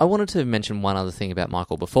gift. I wanted to mention one other thing about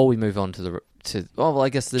Michael before we move on to I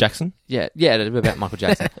guess Jackson? Yeah, about Michael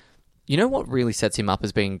Jackson. You know what really sets him up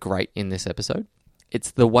as being great in this episode?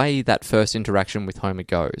 It's the way that first interaction with Homer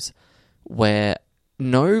goes, where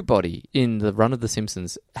nobody in the run of The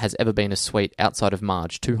Simpsons has ever been as sweet outside of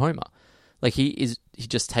Marge to Homer. Like, he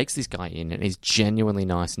just takes this guy in and he's genuinely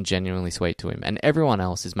nice and genuinely sweet to him. And everyone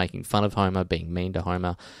else is making fun of Homer, being mean to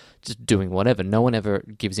Homer, just doing whatever. No one ever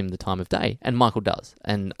gives him the time of day. And Michael does.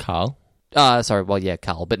 And Carl?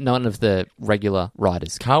 Carl, but none of the regular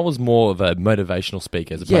writers. Carl was more of a motivational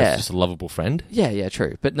speaker as opposed to just a lovable friend. Yeah,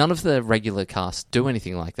 true. But none of the regular cast do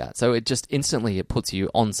anything like that. So it just instantly it puts you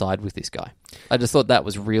on side with this guy. I just thought that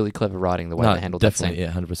was really clever writing, the way they handled that scene.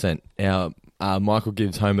 Yeah, 100%. Michael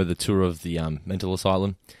gives Homer the tour of the mental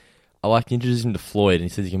asylum. I like to introduce him to Floyd, and he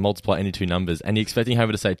says he can multiply any two numbers, and you're expecting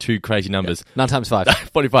Homer to say two crazy numbers. 9 times 5.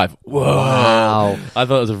 45. Whoa. Wow. I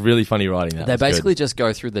thought it was a really funny writing. They basically just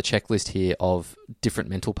go through the checklist here of different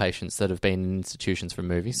mental patients that have been in institutions for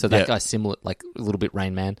movies. So that guy's similar, like a little bit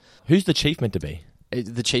Rain Man. Who's the chief meant to be?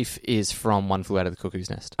 The chief is from One Flew Out of the Cuckoo's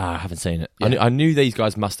Nest. I haven't seen it. Yeah. I knew these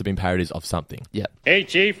guys must have been parodies of something. Yeah. Hey,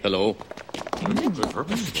 Chief. Hello.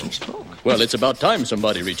 Well, it's about time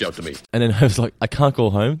somebody reach out to me. And then I was like, I can't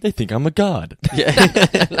call home. They think I'm a guard.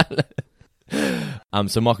 Yeah.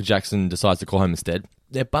 So Michael Jackson decides to call home instead.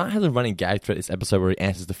 Now, Bart has a running gag throughout this episode where he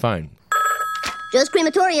answers the phone. Joe's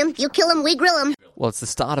Crematorium. You kill him, we grill him. Well, it's the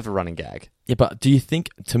start of a running gag. Yeah, but do you think,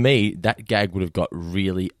 to me, that gag would have got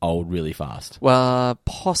really old really fast? Well,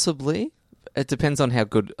 possibly. It depends on how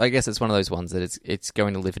good... I guess it's one of those ones that it's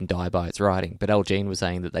going to live and die by its writing. But Al Jean was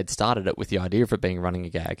saying that they'd started it with the idea of it being running a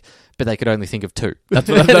gag, but they could only think of 2. That's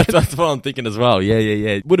what I'm thinking as well. Yeah.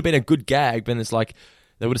 It would have been a good gag, but it's like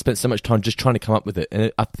they would have spent so much time just trying to come up with it.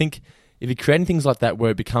 And I think if you're creating things like that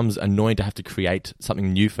where it becomes annoying to have to create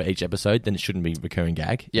something new for each episode, then it shouldn't be a recurring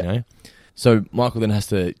gag, you know? So Michael then has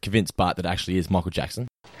to convince Bart that it actually is Michael Jackson.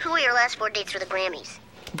 Who were your last 4 dates for the Grammys?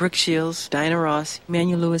 Brooke Shields, Diana Ross,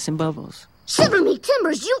 Emmanuel Lewis, and Bubbles. Shiver me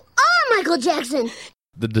timbers, you are Michael Jackson!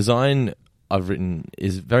 The design I've written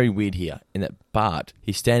is very weird here, in that Bart,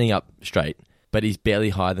 he's standing up straight, but he's barely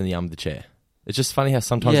higher than the arm of the chair. It's just funny how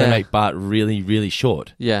sometimes they make Bart really, really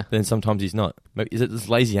short. Yeah. But then sometimes he's not. Is it this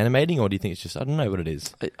lazy animating, or do you think it's just, I don't know what it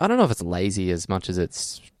is. I don't know if it's lazy as much as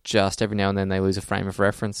it's just every now and then they lose a frame of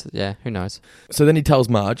reference. Yeah, who knows? So then he tells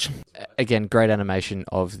Marge. Again, great animation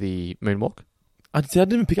of the moonwalk. I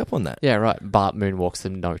didn't even pick up on that. Yeah, right. Bart moonwalks the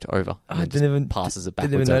note over. I didn't even passes it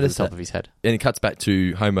backwards over the top of his head. And it cuts back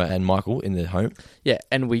to Homer and Michael in their home. Yeah,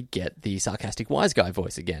 and we get the sarcastic wise guy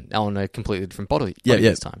voice again on a completely different body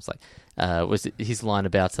this time. It's like, was his line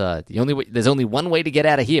about there's only one way to get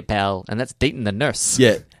out of here, pal, and that's dating the nurse.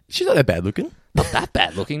 Yeah, she's not that bad looking. Not that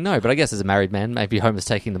bad looking, no. But I guess as a married man, maybe Homer's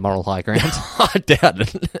taking the moral high ground. I doubt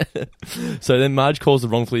it. So then Marge calls the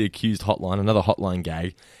wrongfully accused hotline, another hotline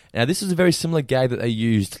gag. Now, this is a very similar gag that they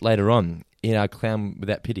used later on in our Clown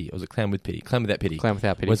Without Pity. Or was it Clown with Pity? Clown Without Pity. Clown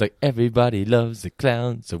Without Pity. Where it's like, everybody loves a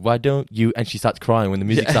clown, so why don't you? And she starts crying when the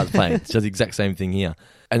music starts playing. She does the exact same thing here.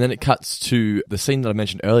 And then it cuts to the scene that I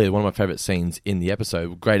mentioned earlier, one of my favourite scenes in the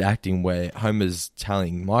episode. Great acting where Homer's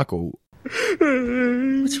telling Michael...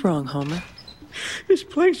 What's wrong, Homer? This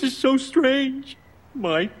place is so strange,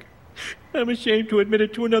 Mike. I'm ashamed to admit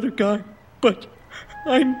it to another guy, but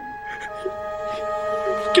I'm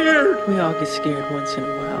scared. We all get scared once in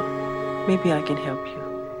a while. Maybe I can help you.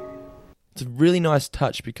 It's a really nice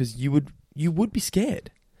touch because you would be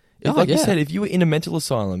scared. You said, if you were in a mental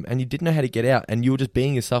asylum and you didn't know how to get out and you were just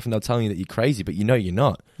being yourself and they're telling you that you're crazy, but you know you're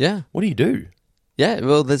not. Yeah. What do you do? Yeah,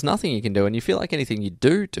 well, there's nothing you can do, and you feel like anything you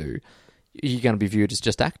do, you're going to be viewed as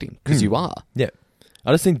just acting, because you are. Yeah.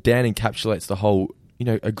 I just think Dan encapsulates the whole,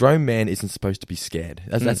 a grown man isn't supposed to be scared.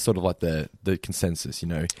 That's sort of like the consensus,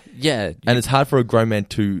 Yeah. And it's hard for a grown man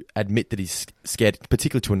to admit that he's scared,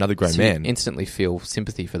 particularly to another grown man. You instantly feel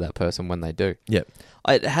sympathy for that person when they do. Yeah.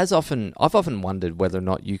 I've often wondered whether or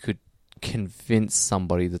not you could convince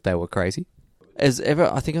somebody that they were crazy. I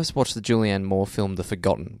think I watched the Julianne Moore film The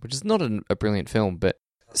Forgotten, which is not a brilliant film, but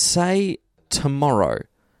say tomorrow,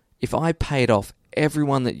 if I paid off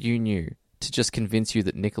everyone that you knew to just convince you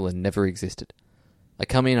that Nicola never existed. I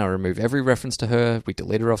come in, I remove every reference to her, we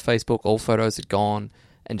delete her off Facebook, all photos are gone,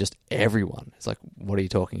 and just everyone is like, what are you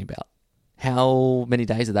talking about? How many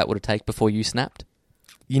days of that would it take before you snapped?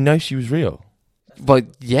 She was real. Well,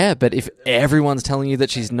 yeah, but if everyone's telling you that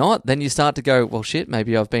she's not, then you start to go, well, shit,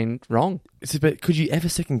 maybe I've been wrong. But could you ever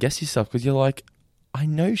second guess yourself? Because you're like, I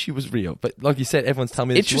know she was real. But like you said, everyone's telling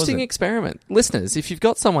me that she wasn't. Interesting experiment. Listeners, if you've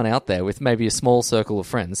got someone out there with maybe a small circle of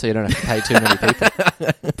friends so you don't have to pay too many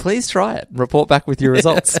people, please try it and report back with your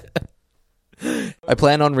results. I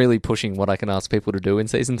plan on really pushing what I can ask people to do in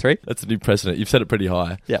Season 3. That's a new precedent. You've set it pretty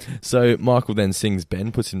high. Yeah. So Michael then sings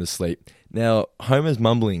Ben, puts him to sleep. Now, Homer's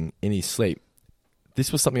mumbling in his sleep.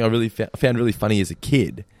 This was something I really found really funny as a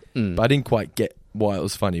kid, but I didn't quite get why it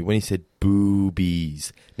was funny when he said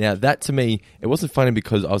boobies. Now, that to me, it wasn't funny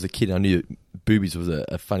because I was a kid and I knew that boobies was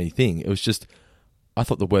a funny thing. It was just, I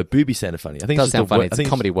thought the word booby sounded funny. I think it does sound funny. It's a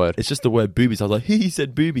comedy word. It's just the word boobies. I was like, he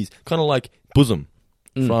said boobies. Kind of like bosom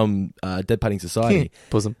from Dead Padding Society.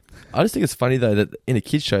 Bosom. I just think it's funny, though, that in a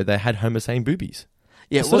kid's show, they had Homer saying boobies.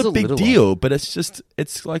 Yeah, it's not a big deal, but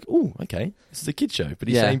it's like, oh, okay, this is a kid's show, but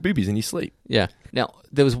he's saying boobies in his sleep. Yeah. Now,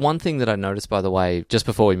 there was one thing that I noticed, by the way, just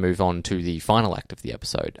before we move on to the final act of the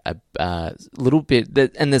episode, a little bit,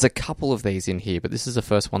 and there's a couple of these in here, but this is the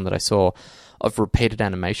first one that I saw of repeated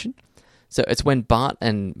animation. So it's when Bart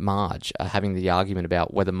and Marge are having the argument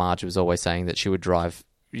about whether Marge was always saying that she would drive,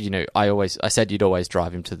 I said you'd always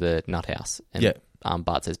drive him to the nut house. And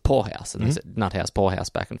Bart says poorhouse, and they said nut house, poorhouse,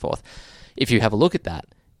 back and forth. If you have a look at that,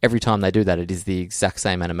 every time they do that, it is the exact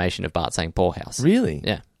same animation of Bart saying poorhouse. Really?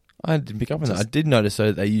 Yeah. I didn't pick up on that. I did notice, though,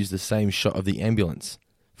 that they used the same shot of the ambulance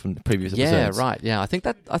from the previous episodes. Yeah, right. Yeah, I think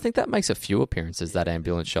that makes a few appearances, that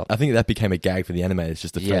ambulance shot. I think that became a gag for the animators,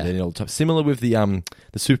 just to throw that in all the time. Similar with the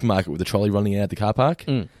supermarket with the trolley running out of the car park.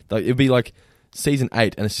 Like, it'd be like Season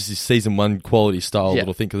 8, and it's just this Season 1 quality style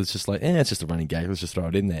little thing, because it's just like, it's just a running gag. Let's just throw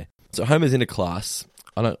it in there. So Homer's in a class.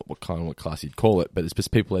 I don't know what class you'd call it, but it's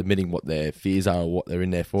just people admitting what their fears are or what they're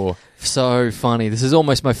in there for. So funny. This is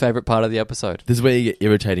almost my favourite part of the episode. This is where you get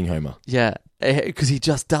irritating Homer. Yeah, because he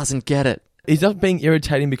just doesn't get it. He's not being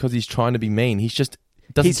irritating because he's trying to be mean. He's just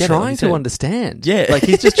he's trying to understand. Yeah. Like,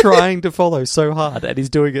 he's just trying to follow so hard, and he's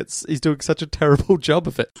doing such a terrible job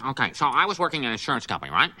of it. Okay, so I was working in an insurance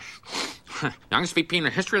company, right? Youngest VP in the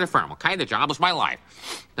history of the firm, okay? The job was my life.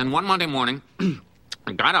 Then one Monday morning,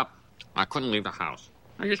 I got up. I couldn't leave the house.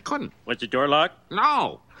 I just couldn't. Was the door locked?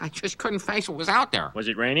 No, I just couldn't face what was out there. Was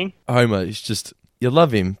it raining? Homer is just, you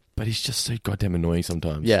love him, but he's just so goddamn annoying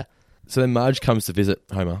sometimes. Yeah. So then Marge comes to visit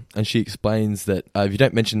Homer, and she explains that if you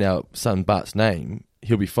don't mention our son Bart's name,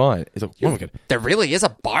 he'll be fine. He's like, oh my God. There really is a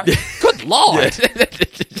Bart? Good Lord!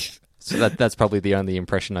 So that's probably the only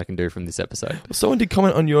impression I can do from this episode. Someone did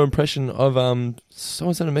comment on your impression of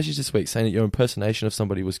someone sent a message this week saying that your impersonation of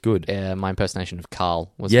somebody was good. Yeah, my impersonation of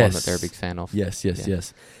Carl was one that they're a big fan of. Yes.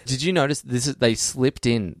 Did you notice they slipped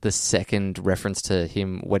in the second reference to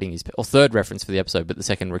him wetting his or third reference for the episode, but the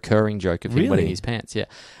second recurring joke of him wetting his pants? Yeah,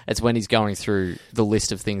 it's when he's going through the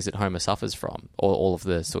list of things that Homer suffers from, or all of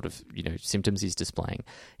the sort of symptoms he's displaying.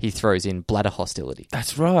 He throws in bladder hostility.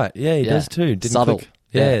 That's right. Yeah, he does too. Subtle. Click.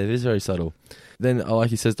 Yeah, it is very subtle. Then, like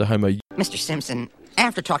he says to Homer, Mr. Simpson,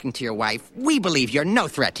 after talking to your wife, we believe you're no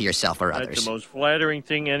threat to yourself or others. That's the most flattering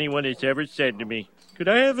thing anyone has ever said to me. Could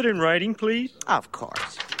I have it in writing, please? Of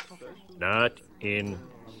course. Not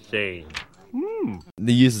insane.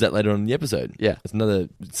 He uses that later on in the episode. Yeah. It's another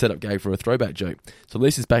setup gag for a throwback joke. So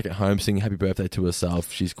Lisa's back at home singing happy birthday to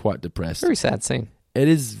herself. She's quite depressed. Very sad scene. It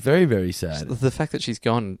is very, very sad. The fact that she's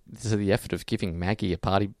gone to the effort of giving Maggie a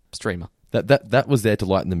party streamer. That was there to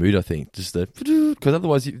lighten the mood, I think. Just because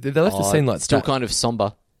otherwise they left the scene like still that. Kind of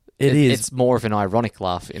somber. It is. It's more of an ironic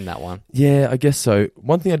laugh in that one. Yeah, I guess so.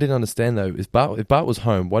 One thing I didn't understand though is if Bart was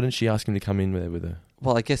home, why didn't she ask him to come in there with her?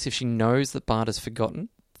 Well, I guess if she knows that Bart has forgotten,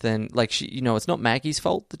 then it's not Maggie's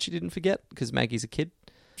fault that she didn't forget because Maggie's a kid.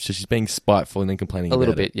 So she's being spiteful and then complaining a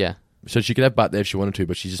little about bit, yeah. So she could have Bart there if she wanted to,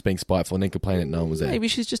 but she's just being spiteful and then complaining that no one was there. Maybe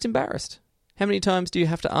she's just embarrassed. How many times do you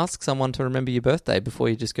have to ask someone to remember your birthday before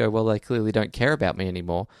you just go, well, they clearly don't care about me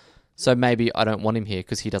anymore, so maybe I don't want him here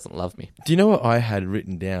because he doesn't love me. Do you know what I had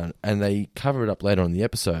written down? And they cover it up later on in the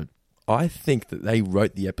episode. I think that they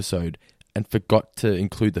wrote the episode and forgot to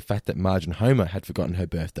include the fact that Marge and Homer had forgotten her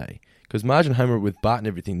birthday. Because Marge and Homer were with Bart and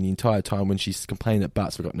everything the entire time when she's complaining that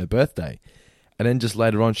Bart's forgotten her birthday. And then just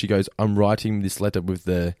later on, she goes, I'm writing this letter with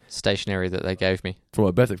the stationery that they gave me for my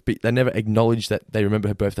birthday. But they never acknowledged that they remember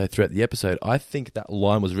her birthday throughout the episode. I think that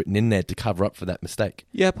line was written in there to cover up for that mistake.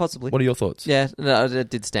 Yeah, possibly. What are your thoughts? Yeah, no, it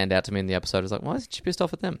did stand out to me in the episode. I was like, why isn't she pissed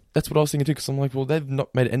off at them? That's what I was thinking too, because I'm like, well, they've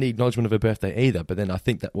not made any acknowledgement of her birthday either. But then I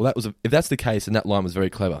think that, if that's the case, then that line was very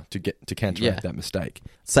clever to counteract that mistake.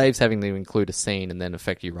 Saves having to include a scene and then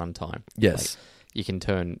affect your runtime. Yes. You can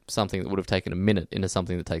turn something that would have taken a minute into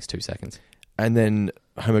something that takes 2 seconds. And then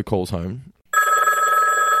Homer calls home.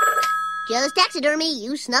 Joe's taxidermy,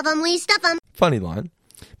 you snuff 'em, we stuff 'em. Funny line.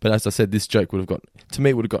 But as I said, this joke would have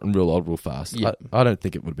gotten real old real fast. Yeah. I don't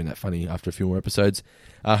think it would have been that funny after a few more episodes.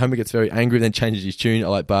 Homer gets very angry, then changes his tune. I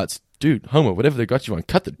like Bart's, dude, Homer, whatever they got you on,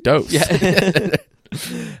 cut the dose. Yeah.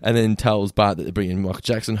 And then tells Bart that they're bringing Michael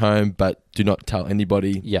Jackson home, but do not tell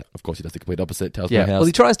anybody. Yeah. Of course, he does the complete opposite. Tells yeah. my house. Well,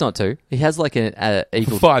 he tries not to. He has like an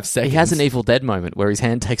evil... For 5 seconds. He has an Evil Dead moment where his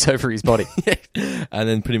hand takes over his body. And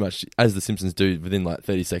then pretty much, as the Simpsons do, within like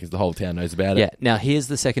 30 seconds, the whole town knows about it. Yeah. Now, here's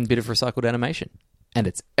the second bit of recycled animation. And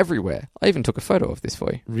it's everywhere. I even took a photo of this for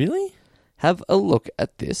you. Really? Have a look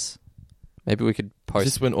at this. Maybe we could post...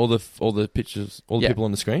 Is this when all the pictures, all the people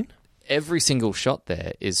on the screen? Every single shot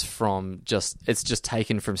there is from it's just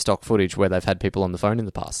taken from stock footage where they've had people on the phone in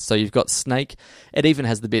the past. So you've got Snake. It even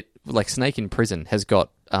has the bit like Snake in prison has got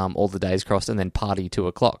all the days crossed and then party 2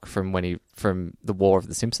 o'clock from the War of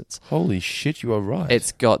the Simpsons. Holy shit, you are right.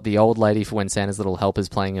 It's got the old lady for when Santa's little helper's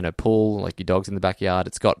playing in a pool, like your dog's in the backyard.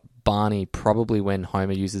 It's got Barney probably when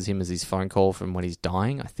Homer uses him as his phone call from when he's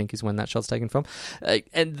dying, I think is when that shot's taken from.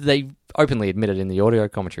 And they openly admitted in the audio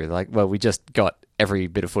commentary, they're like, well, we just got every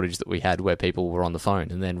bit of footage that we had where people were on the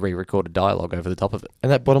phone and then re-recorded dialogue over the top of it.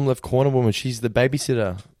 And that bottom left corner woman, she's the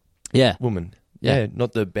babysitter woman. Yeah.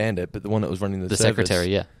 Not the bandit, but the one that was running the service.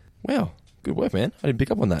 Secretary, yeah. Wow. Good work, man. I didn't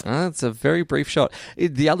pick up on that. It's a very brief shot.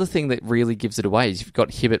 The other thing that really gives it away is you've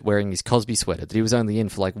got Hibbert wearing his Cosby sweater that he was only in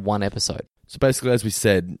for like 1 episode. So basically, as we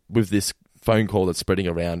said, with this phone call that's spreading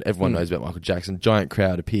around, everyone knows about Michael Jackson. Giant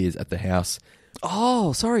crowd appears at the house.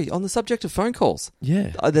 Oh, sorry. On the subject of phone calls.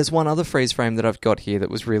 Yeah. There's one other freeze frame that I've got here that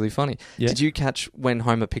was really funny. Yeah. Did you catch when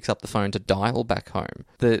Homer picks up the phone to dial back home,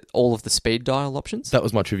 all of the speed dial options? That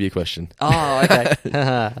was my trivia question. Oh,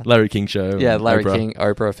 okay. Larry King Show. Yeah, Larry Oprah. King,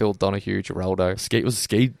 Oprah, Phil Donahue, Geraldo. Ski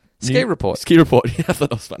Report. Ski Report. Yeah, I thought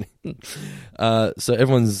that was funny. So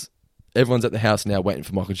everyone's at the house now waiting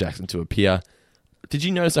for Michael Jackson to appear. Did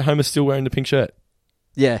you notice that Homer's still wearing the pink shirt?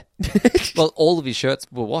 Yeah. Well, all of his shirts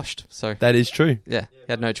were washed, so... That is true. Yeah, he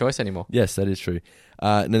had no choice anymore. Yes, that is true.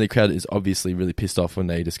 And then the crowd is obviously really pissed off when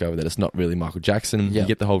they discover that it's not really Michael Jackson. Yep. You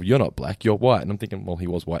get the whole, you're not black, you're white. And I'm thinking, well, he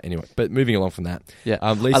was white anyway. But moving along from that.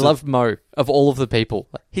 Yeah. Lisa... I love Mo, of all of the people.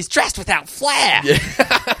 He's dressed without flair! Yeah.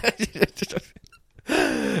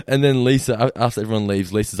 And then Lisa, after everyone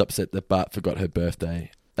leaves, Lisa's upset that Bart forgot her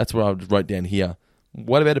birthday. That's what I wrote down here.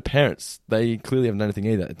 What about her parents? They clearly haven't done anything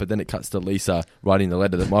either. But then it cuts to Lisa writing the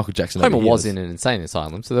letter that Michael Jackson Homer overhears. was in an insane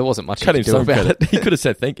asylum, so there wasn't much Cut he him could do some about credit. it. He could have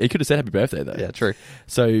said he could have said happy birthday though. Yeah, true.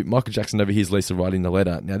 So Michael Jackson overhears Lisa writing the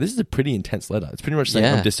letter. Now this is a pretty intense letter. It's pretty much saying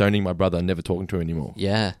I'm disowning my brother and never talking to him anymore.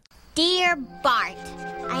 Yeah. Dear Bart,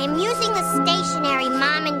 I am using the stationery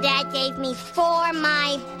Mom and Dad gave me for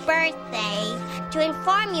my birthday to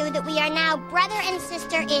inform you that we are now brother and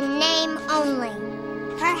sister in name only.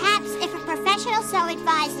 Perhaps if a professional so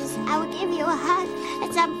advises, I will give you a hug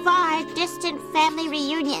at some far distant family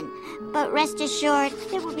reunion. But rest assured,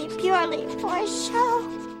 it will be purely for a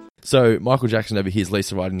show. So Michael Jackson overhears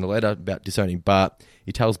Lisa writing the letter about disowning Bart.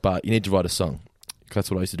 He tells Bart, you need to write a song. That's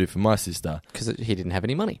what I used to do for my sister. Because he didn't have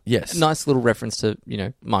any money. Yes. A nice little reference to,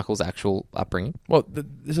 Michael's actual upbringing. Well,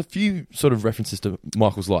 there's a few sort of references to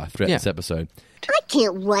Michael's life throughout this episode. I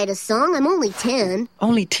can't write a song. I'm only 10.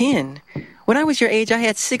 Only 10? When I was your age, I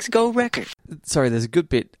had 6 gold records. Sorry, there's a good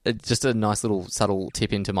bit, just a nice little subtle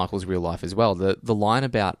tip into Michael's real life as well. The line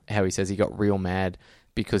about how he says he got real mad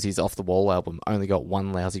because his Off the Wall album only got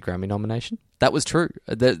 1 lousy Grammy nomination. That was true.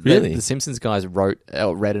 Really? The Simpsons guys read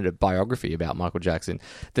a biography about Michael Jackson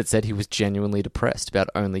that said he was genuinely depressed about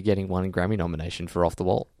only getting 1 Grammy nomination for Off the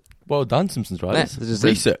Wall. Well done, Simpsons writers. Yeah, just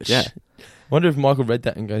research. Yeah. Wonder if Michael read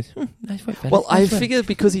that and goes, nice work, fellas, Well, I nice work." figure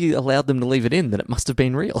because he allowed them to leave it in, that it must have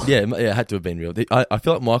been real. Yeah, it had to have been real. I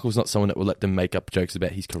feel like Michael's not someone that will let them make up jokes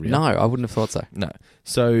about his career. No, I wouldn't have thought so. No.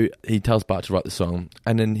 So he tells Bart to write the song,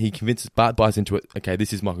 and then he convinces Bart buys into it. Okay,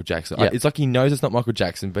 this is Michael Jackson. Yeah. It's like he knows it's not Michael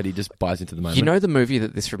Jackson, but he just buys into the moment. You know the movie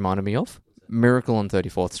that this reminded me of? Miracle on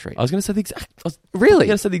 34th Street. I was going to say the exact. Really?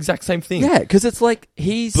 going to say the exact same thing. Yeah, because it's like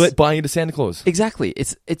he's buying into Santa Claus. Exactly.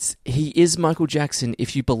 It's he is Michael Jackson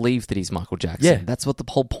if you believe that he's Michael Jackson. Yeah. That's what the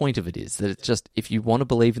whole point of it is. That it's just if you want to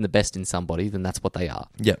believe in the best in somebody, then that's what they are.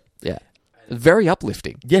 Yeah. Yeah. Very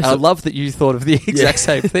uplifting. Yes, I love that you thought of the exact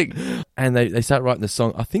same thing. And they start writing the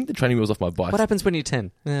song. I think the training wheel's off my bike. What happens when you're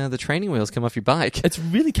 10? The training wheels come off your bike. It's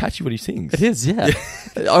really catchy what he sings. It is, yeah.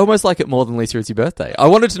 I almost like it more than Lisa, It's Your Birthday. I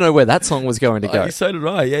wanted to know where that song was going to go. So did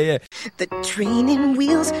I, yeah. The training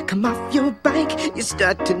wheels come off your bike. You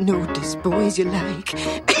start to notice boys you like.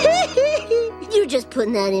 You're just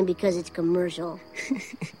putting that in because it's commercial.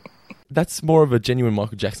 That's more of a genuine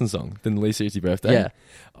Michael Jackson song than Lisa, It's Your Birthday. Yeah.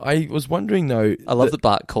 I was wondering, though... I love that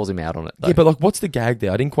Bart calls him out on it, though. Yeah, but what's the gag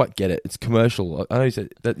there? I didn't quite get it. It's commercial. I know you said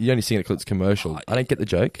that you only sing it because it's commercial. I don't get the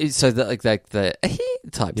joke. So the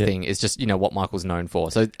type thing is just, what Michael's known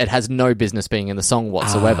for. So it has no business being in the song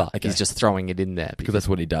whatsoever. Okay. He's just throwing it in there. Because that's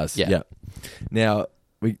what he does. Yeah. Now,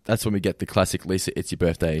 that's when we get the classic Lisa, It's Your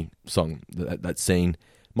Birthday song, that scene.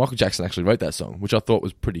 Michael Jackson actually wrote that song, which I thought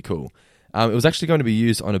was pretty cool. It was actually going to be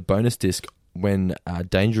used on a bonus disc when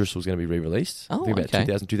Dangerous was going to be re-released. I think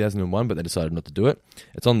about 2001, but they decided not to do it.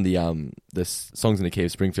 It's on the Songs in the Key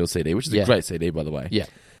of Springfield CD, which is a great CD, by the way. Yeah.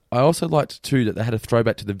 I also liked, too, that they had a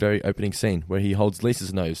throwback to the very opening scene where he holds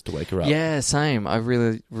Lisa's nose to wake her up. Yeah, same. I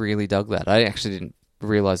really, really dug that. I actually didn't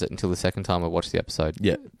realise it until the second time I watched the episode.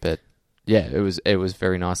 Yeah. But, yeah, it was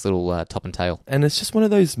very nice little top and tail. And it's just one of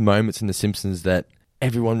those moments in The Simpsons that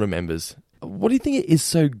everyone remembers. What do you think is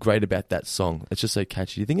so great about that song? It's just so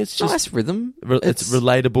catchy. Do you think it's just... Nice rhythm. It's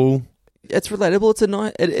relatable. It's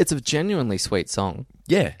relatable. It's a genuinely sweet song.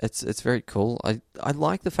 Yeah. It's very cool. I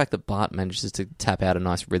like the fact that Bart manages to tap out a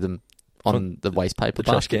nice rhythm on the waste paper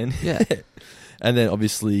trash basket. can. Yeah. And then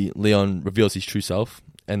obviously Leon reveals his true self,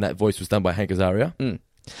 and that voice was done by Hank Azaria. Mm.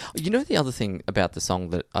 You know the other thing about the song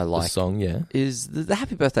that I like? The song, yeah. Is the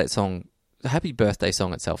Happy Birthday song. The Happy Birthday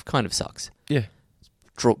song itself kind of sucks. Yeah.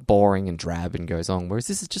 Boring and drab and goes on, whereas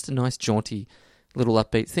this is just a nice jaunty little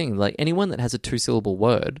upbeat thing. Like anyone that has a 2-syllable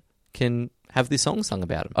word can have this song sung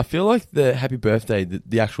about them. I feel like the Happy Birthday,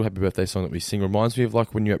 the actual Happy Birthday song that we sing reminds me of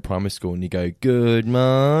like when you're at primary school and you go, good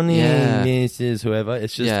morning, this is whoever.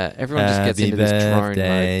 It's just everyone just gets into this drone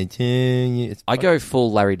mode. To you. I go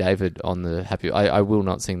full Larry David on the Happy. I will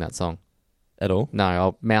not sing that song. At all? No,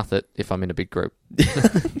 I'll mouth it if I'm in a big group.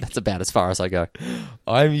 That's about as far as I go.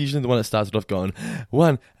 I'm usually the one that starts it off going,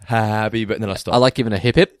 one happy, but then I stop. I like giving a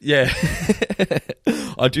hip hip. Yeah.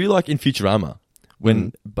 I do like in Futurama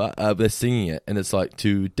when they're singing it and it's like,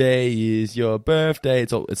 today is your birthday.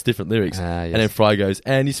 It's different lyrics. Yes. And then Fry goes,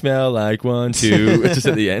 and you smell like 1, 2. It's just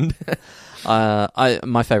at the end.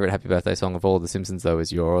 My favourite Happy Birthday song of all The Simpsons, though,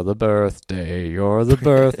 is You're the Birthday, You're the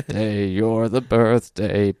Birthday, You're the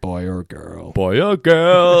Birthday, boy or girl. Boy or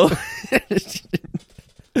girl.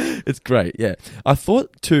 It's great, yeah. I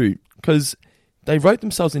thought, too, because they wrote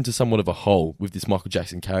themselves into somewhat of a hole with this Michael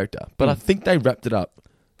Jackson character, but I think they wrapped it up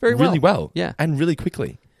really well. Yeah. And really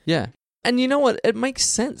quickly. Yeah. And you know what? It makes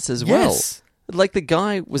sense as Yes. well. Like, the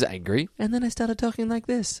guy was angry, and then I started talking like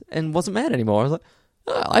this, and wasn't mad anymore. I was like,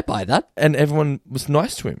 oh, I buy that. And everyone was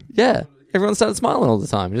nice to him. Yeah. Everyone started smiling all the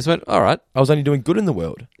time. Just went, all right. I was only doing good in the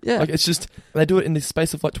world. Yeah. Like, it's just, they do it in the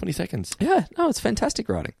space of like 20 seconds. Yeah. No, it's fantastic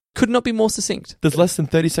writing. Could not be more succinct. There's less than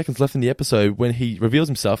 30 seconds left in the episode when he reveals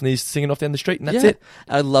himself and he's singing off down the street, and that's it.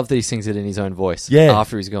 I love that he sings it in his own voice. Yeah.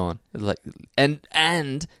 After he's gone. Like,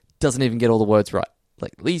 and doesn't even get all the words right.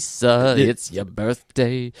 Like, Lisa, it's your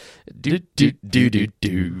birthday. Do, do, do, do,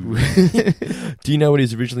 do. Do you know what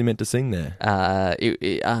he's originally meant to sing there?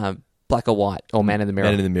 Black or White, or Man in the Mirror.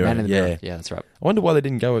 Man in the Mirror. Man in the Mirror. Yeah, that's right. I wonder why they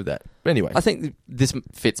didn't go with that. But anyway. I think this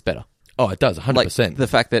fits better. Oh, it does, 100%. Like, the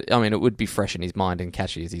fact that, I mean, it would be fresh in his mind and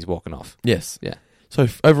catchy as he's walking off. Yes. Yeah. So,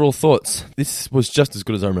 overall thoughts. This was just as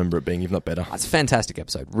good as I remember it being, if not better. It's a fantastic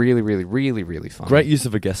episode. Really, really, really, really fun. Great use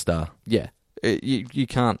of a guest star. Yeah. You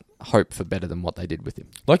can't hope for better than what they did with him.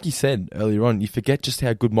 Like you said earlier on, you forget just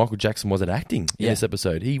how good Michael Jackson was at acting in this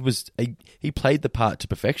episode. He played the part to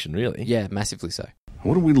perfection, really. Yeah, massively so.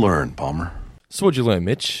 What did we learn, Palmer? So what'd you learn,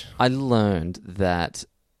 Mitch? I learned that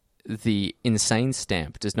the insane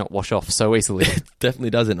stamp does not wash off so easily. It definitely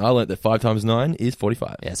doesn't. I learned that 5 times 9 is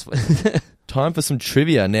 45. Yes. Time for some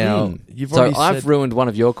trivia. Now, you've already said... I've ruined one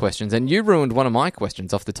of your questions, and you ruined one of my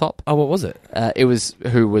questions off the top. Oh, what was it? It was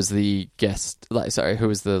who was the guest, who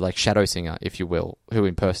was the shadow singer, if you will, who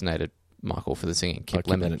impersonated Michael for the singing? Kip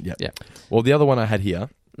Lemon. Yeah. Well, the other one I had here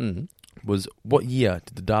was, what year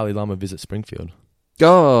did the Dalai Lama visit Springfield?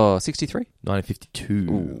 Oh, 63?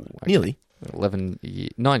 1952. Ooh, okay. Nearly. 11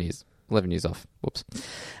 years. 11 years off. Whoops.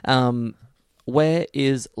 Where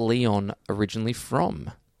is Leon originally from?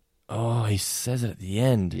 Oh, he says it at the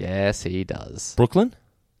end. Yes, he does. Brooklyn?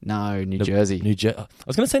 No, New Jersey. I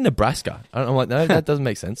was going to say Nebraska. I'm like, no, that doesn't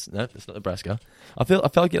make sense. No, it's not Nebraska. I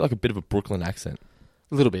felt I get like a bit of a Brooklyn accent.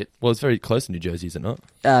 A little bit. Well, it's very close to New Jersey, is it not?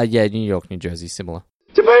 Yeah, New York, New Jersey, similar.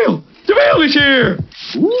 JaVale! JaVale is here!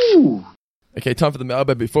 Ooh! Okay, time for the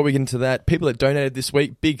mailbag. Before we get into that, people that donated this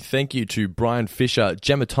week, big thank you to Brian Fisher,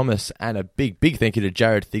 Gemma Thomas, and a big thank you to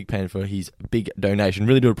Jared Thigpen for his big donation.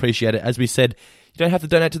 Really do appreciate it. As we said, you don't have to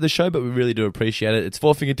donate to the show, but we really do appreciate it. It's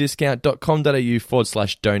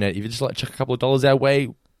fourfingerdiscount.com.au/donate. If you just like to chuck a couple of dollars our way,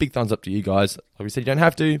 big thumbs up to you guys. Like we said, you don't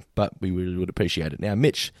have to, but we really would appreciate it. Now,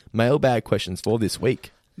 Mitch, mailbag questions for this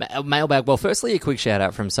week. Mailbag. Well, firstly, a quick shout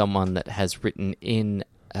out from someone that has written in...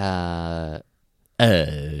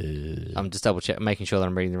 I'm just making sure that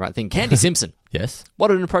I'm reading the right thing. Candy Simpson. Yes.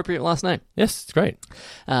 What an appropriate last name. Yes, it's great.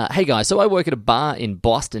 Hey guys, so I work at a bar in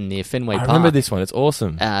Boston near Fenway Park. I remember this one. It's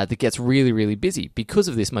awesome. That gets really, really busy. Because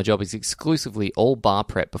of this, my job is exclusively all bar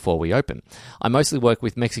prep before we open. I mostly work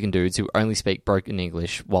with Mexican dudes who only speak broken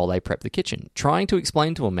English while they prep the kitchen. Trying to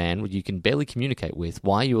explain to a man you can barely communicate with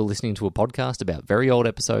why you are listening to a podcast about very old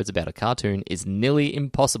episodes about a cartoon is nearly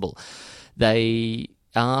impossible. They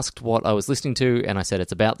asked what I was listening to, and I said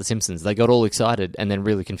it's about The Simpsons. They got all excited and then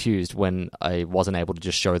really confused when I wasn't able to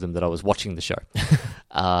just show them that I was watching the show.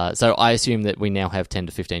 So I assume that we now have 10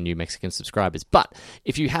 to 15 new Mexican subscribers. But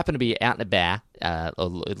if you happen to be out in a bar or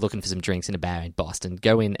looking for some drinks in a bar in Boston,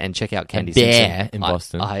 go in and check out Candy Simpson. In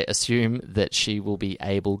Boston. I assume that she will be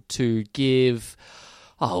able to give...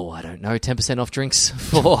 I don't know, 10% off drinks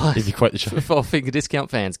for if you quote the show. For Finger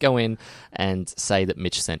Discount fans. Go in and say that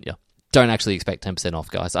Mitch sent you. Don't actually expect 10%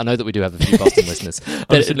 off, guys. I know that we do have a few Boston listeners.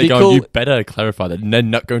 But it'd be cool. You better clarify that they're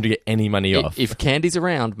not going to get any money off. If Candy's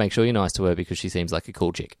around, make sure you're nice to her because she seems like a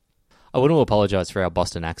cool chick. I want to apologise for our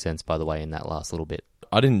Boston accents, by the way, in that last little bit.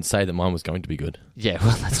 I didn't say that mine was going to be good. Yeah,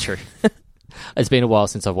 well, that's true. It's been a while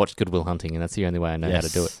since I've watched Good Will Hunting, and that's the only way I know how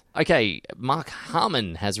to do it. Okay, Mark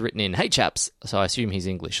Harmon has written in, "Hey chaps," so I assume he's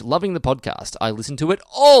English. "Loving the podcast. I listen to it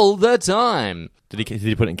all the time." Did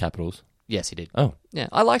he put it in capitals? Yes, he did. Oh. Yeah,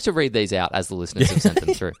 I like to read these out as the listeners have sent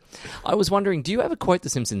them through. I was wondering, do you ever quote The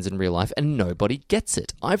Simpsons in real life and nobody gets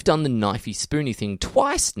it? I've done the knifey spoony thing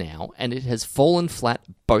twice now, and it has fallen flat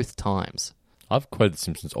both times. I've quoted The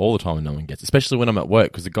Simpsons all the time and no one gets it, especially when I'm at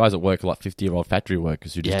work, because the guys at work are like 50-year-old factory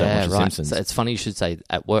workers who just don't watch The Simpsons. So it's funny you should say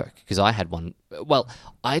at work, because I had one. Well,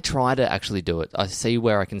 I try to actually do it. I see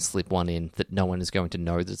where I can slip one in that no one is going to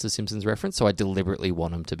know that's a Simpsons reference, so I deliberately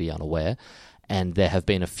want them to be unaware. And there have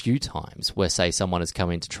been a few times where, say, someone has come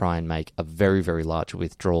in to try and make a very, very large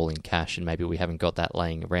withdrawal in cash, and maybe we haven't got that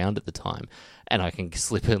laying around at the time, and I can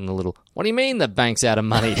slip in a little, "What do you mean the bank's out of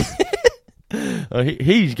money?" Oh,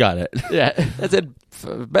 he's got it. Yeah, that's at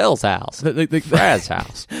Bell's house, Fred's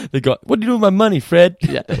house. They got, "What do you do with my money, Fred?"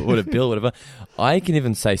 Yeah, or Bill, whatever. I can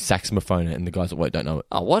even say saxophone, and the guys at work don't know it.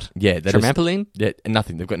 Oh, what? Yeah, trampoline. Yeah,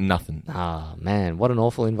 nothing. They've got nothing. Ah, man, what an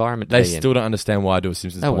awful environment. They still don't understand why I do a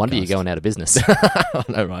Simpsons. No podcast. wonder you're going out of business. I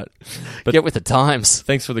know, right? But get with the times.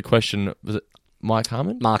 Thanks for the question. Was it Mike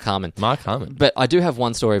Harmon? Mark Harmon. Mark Harmon. But I do have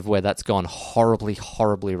one story of where that's gone horribly,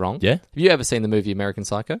 horribly wrong. Yeah? Have you ever seen the movie American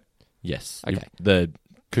Psycho? Yes. Okay. The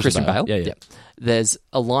Christian Bale? Yeah. There's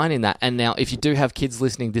a line in that, and now if you do have kids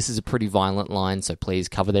listening, this is a pretty violent line, so please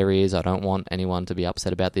cover their ears. I don't want anyone to be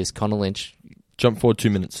upset about this. Connor Lynch. Jump forward 2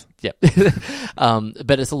 minutes. Yep.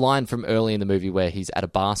 But it's a line from early in the movie where he's at a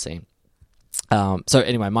bar scene. So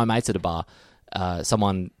anyway, my mate's at a bar.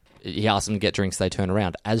 He asks them to get drinks. They turn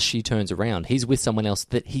around. As she turns around, he's with someone else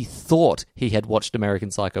that he thought he had watched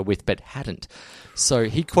American Psycho with, but hadn't. So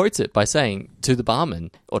he quotes it by saying to the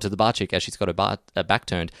barman, or to the bar chick as she's got her back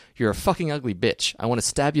turned, "You're a fucking ugly bitch. I want to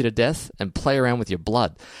stab you to death and play around with your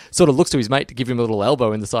blood." Sort of looks to his mate to give him a little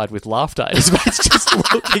elbow in the side with laughter. And his mate's just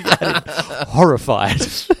looking at him, horrified.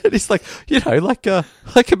 And he's like,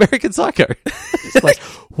 like American Psycho. He's like,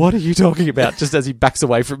 what are you talking about? Just as he backs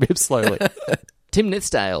away from him slowly. Tim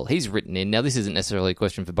Nitsdale, he's written in. Now, this isn't necessarily a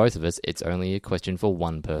question for both of us. It's only a question for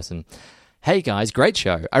one person. Hey guys, great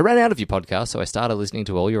show. I ran out of your podcast, so I started listening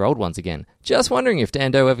to all your old ones again. Just wondering if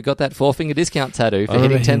Dando ever got that 4-finger discount tattoo for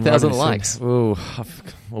hitting 10,000 likes. Oh,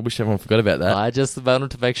 I wish everyone forgot about that. I just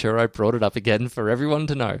wanted to make sure I brought it up again for everyone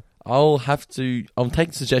to know. I'm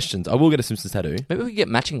taking suggestions. I will get a Simpsons tattoo. Maybe we could get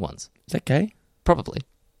matching ones. Is that okay? Probably.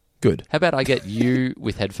 Good. How about I get you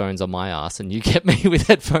with headphones on my ass and you get me with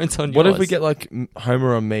headphones on yours? What if we get like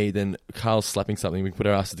Homer on me, then Carl slapping something, we can put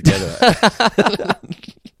our asses together?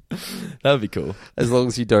 That would be cool. As long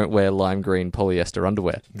as you don't wear lime green polyester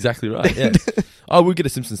underwear. Exactly right, yeah. I would get a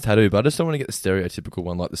Simpsons tattoo, but I just don't want to get the stereotypical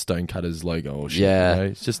one like the Stonecutters logo or shit. Yeah. You know?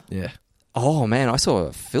 It's just, yeah. Oh man, I saw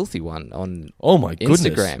a filthy one on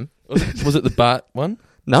Instagram. Was it the Bart one?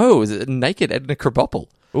 No, it was a naked Edna Krabappel.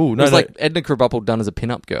 Oh, no. It was like Edna Krabappel done as a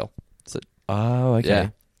pin-up girl. So, okay.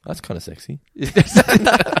 Yeah. That's kind of sexy. It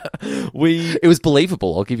was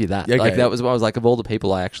believable, I'll give you that. Okay. Like that was what I was like, of all the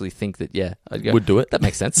people I actually think that, I'd go, would do it. That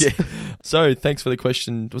makes sense. Yeah. So, thanks for the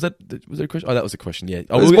question. Was that a question? Oh, that was a question, yeah. It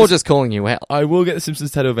was more just calling you out. I will get the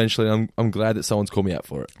Simpsons tattoo eventually, and I'm glad that someone's called me out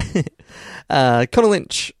for it. Connor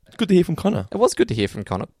Lynch. Good to hear from Connor. It was good to hear from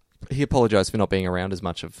Connor. He apologised for not being around as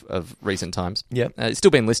much of recent times. Yeah. He's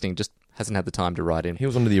still been listening, just hasn't had the time to write in. He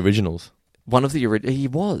was one of the originals. He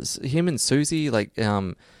was. Him and Susie,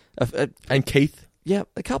 and Keith. Yeah,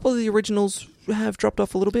 a couple of the originals have dropped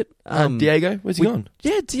off a little bit. Diego, where's he gone?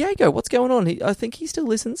 Yeah, Diego, what's going on? I think he still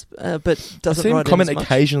listens, but doesn't I see him write comment in as much.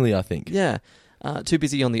 occasionally, I think. Yeah. Too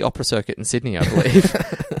busy on the opera circuit in Sydney, I believe.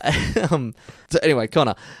 So anyway,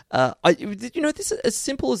 Connor, this as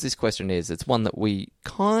simple as this question is, it's one that we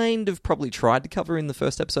kind of probably tried to cover in the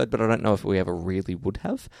first episode, but I don't know if we ever really would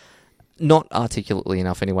have. Not articulately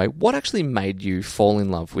enough anyway. What actually made you fall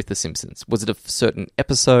in love with The Simpsons? Was it a certain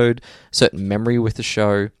episode, certain memory with the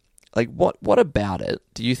show? Like, what about it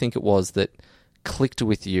do you think it was that clicked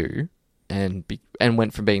with you and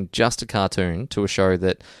went from being just a cartoon to a show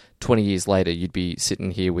that 20 years later you'd be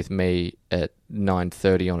sitting here with me at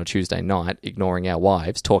 9:30 on a Tuesday night, ignoring our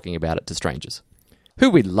wives, talking about it to strangers?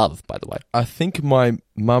 Who we love, by the way. I think my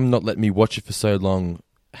mum not letting me watch it for so long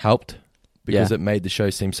helped. Because it made the show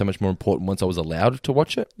seem so much more important once I was allowed to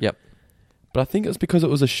watch it. Yep. But I think it was because it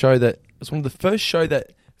was a show that... It was one of the first show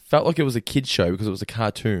that felt like it was a kid's show because it was a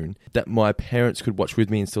cartoon that my parents could watch with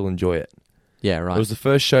me and still enjoy it. Yeah, right. It was the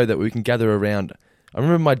first show that we can gather around. I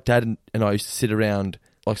remember my dad and I used to sit around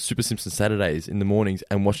like Super Simpsons Saturdays in the mornings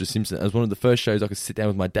and watch The Simpsons. It was one of the first shows I could sit down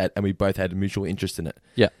with my dad and we both had a mutual interest in it.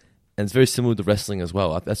 Yeah. And it's very similar to wrestling as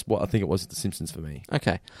well. That's what I think it was with The Simpsons for me.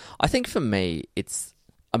 Okay. I think for me, it's...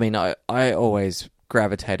 I mean, I always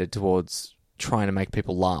gravitated towards trying to make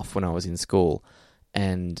people laugh when I was in school,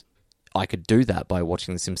 and I could do that by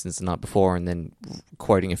watching The Simpsons the night before and then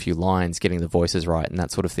quoting a few lines, getting the voices right and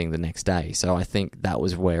that sort of thing the next day. So I think that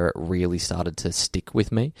was where it really started to stick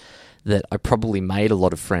with me, that I probably made a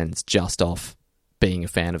lot of friends just off being a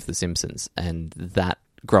fan of The Simpsons, and that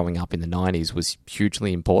growing up in the 90s was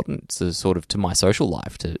hugely important to my social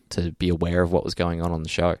life, to be aware of what was going on the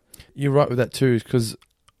show. You're right with that too, because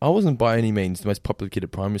I wasn't by any means the most popular kid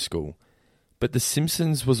at primary school, but The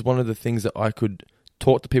Simpsons was one of the things that I could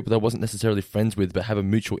talk to people that I wasn't necessarily friends with, but have a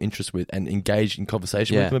mutual interest with and engage in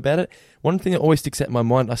conversation with them about it. One thing that always sticks out in my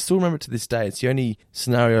mind, I still remember it to this day, it's the only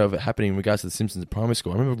scenario of it happening in regards to The Simpsons at primary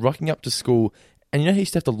school. I remember rocking up to school, and you know how you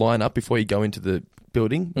used to have to line up before you go into the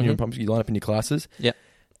building when you're in primary school, you line up in your classes? Yeah.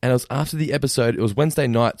 And it was after the episode, it was Wednesday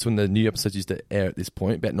nights when the new episodes used to air at this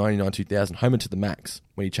point, about 99, 2000, Homer to the Max,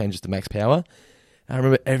 when he changes to Max Power. I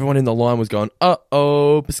remember everyone in the line was going,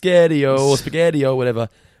 uh-oh, Piscadio or Spaghetti or whatever.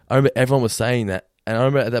 I remember everyone was saying that. And I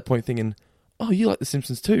remember at that point thinking, oh, you like The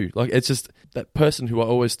Simpsons too. Like, it's just that person who I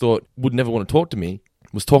always thought would never want to talk to me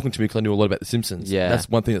was talking to me because I knew a lot about The Simpsons. Yeah. That's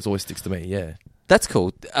one thing that always sticks to me, yeah. That's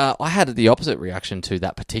cool. I had the opposite reaction to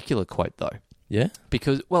that particular quote, though. Yeah?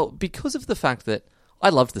 Because of the fact that I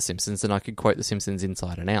loved The Simpsons and I could quote The Simpsons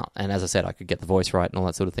inside and out. And as I said, I could get the voice right and all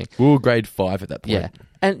that sort of thing. We were grade 5 at that point. Yeah.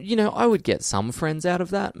 And, I would get some friends out of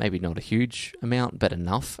that. Maybe not a huge amount, but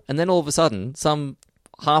enough. And then all of a sudden, some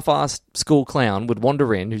half-assed school clown would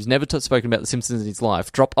wander in who's never spoken about The Simpsons in his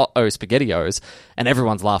life, drop SpaghettiOs, and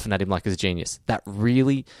everyone's laughing at him like he's a genius. That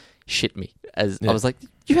really shit me. I was like,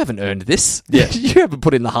 you haven't earned this. Yeah. You haven't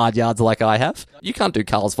put in the hard yards like I have. You can't do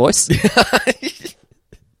Carl's voice.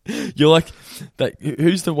 You're like,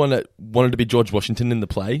 who's the one that wanted to be George Washington in the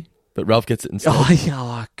play, but Ralph gets it instead?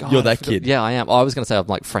 Oh, God. You're that kid. Yeah, I am. I was going to say I'm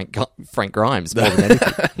like Frank Grimes more than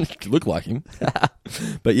anything. You look like him.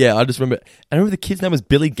 But yeah, I remember the kid's name was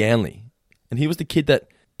Billy Ganley. And he was the kid that,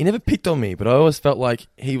 he never picked on me, but I always felt like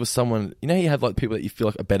he was someone, you have like people that you feel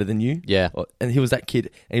like are better than you? Yeah. And he was that kid.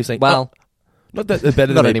 And he was saying, well, not that they're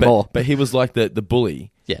better not than me, anymore. but he was like the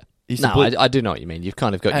bully. Yeah. No, I do know what you mean. You've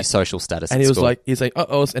kind of got your social status. And at he was school. like, he's like,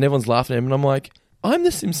 uh-oh, and everyone's laughing at him. And I'm like, I'm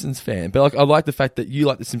the Simpsons fan. But like, I like the fact that you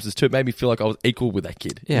like the Simpsons too. It made me feel like I was equal with that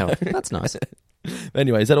kid. Yeah, well, that's nice.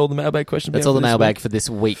 Anyway, is that all the mailbag questions? That's all the mailbag for this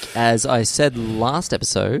week. As I said last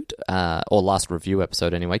episode, or last review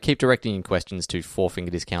episode anyway, keep directing your questions to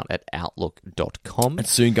fourfingerdiscount@outlook.com.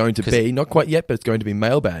 It's soon going to be, not quite yet, but it's going to be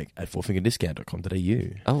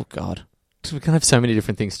mailbag@fourfingerdiscount.com.au. Oh, God. We're going to have so many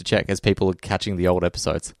different things to check as people are catching the old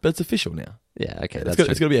episodes. But it's official now. Yeah, okay, it's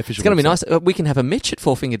going to be official. It's going to be nice. We can have a Mitch at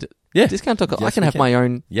fourfingerdiscount.com. Yes, I can have my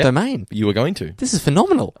own domain. You were going to. This is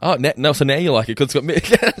phenomenal. Oh, so now you like it because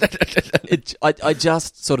it's got I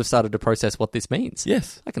just sort of started to process what this means.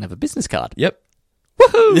 Yes. I can have a business card. Yep.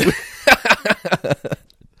 Woohoo!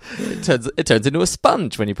 It turns into a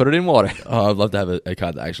sponge when you put it in water. Oh, I'd love to have a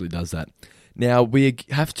card that actually does that. Now, we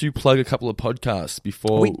have to plug a couple of podcasts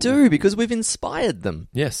before... We do, because we've inspired them.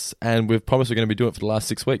 Yes, and we've promised we're going to be doing it for the last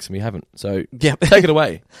 6 weeks, and we haven't. So, yeah. Take it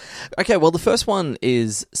away. Okay, well, the first one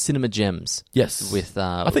is Cinema Gems. Yes. With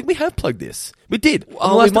I think we have plugged this. We did.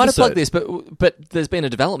 Oh, we might have plugged this, but there's been a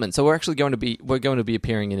development. So we're actually going to be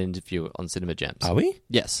appearing in an interview on Cinema Gems. Are we?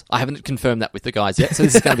 Yes. I haven't confirmed that with the guys yet, so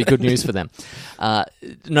this is going to be good news for them.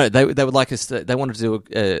 No, they would like us to... They wanted to do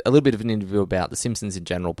a little bit of an interview about The Simpsons in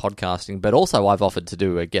general, podcasting, but also I've offered to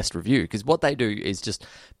do a guest review, because what they do is just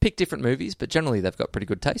pick different movies, but generally they've got pretty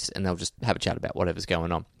good taste, and they'll just have a chat about whatever's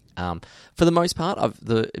going on. For the most part,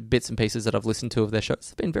 the bits and pieces that I've listened to of their shows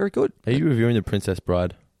have been very good. Are you reviewing The Princess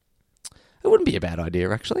Bride? It wouldn't be a bad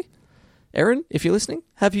idea, actually. Erin, if you're listening,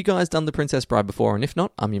 have you guys done The Princess Bride before? And if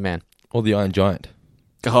not, I'm your man. Or The Iron Giant?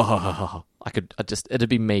 Oh, it'd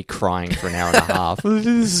be me crying for an hour and a half. This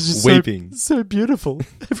is just weeping. So beautiful.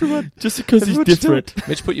 Everyone. Just because he's different.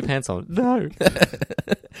 Mitch, put your pants on. No.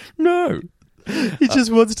 No. He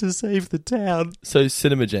just wants to save the town. So,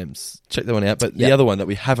 Cinema Gems. Check that one out. But the other one that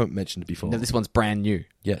we haven't mentioned before. No, this one's brand new.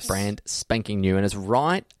 Yes. Brand spanking new. And it's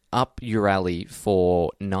right up your alley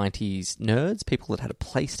for 90s nerds, people that had a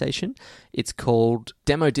PlayStation. It's called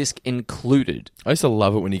Demo Disc Included. I used to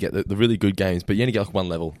love it when you get the really good games, but you only get like one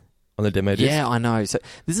level on the demo disc. Yeah, I know. So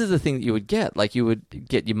this is the thing that you would get. Like, you would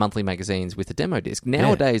get your monthly magazines with the demo disc.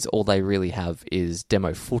 Nowadays, all they really have is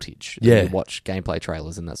demo footage. Yeah. You watch gameplay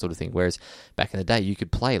trailers and that sort of thing. Whereas back in the day, you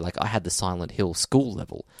could play. Like, I had the Silent Hill school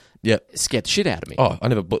level. Yeah. It scared the shit out of me. Oh, I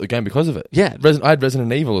never bought the game because of it. Yeah. I had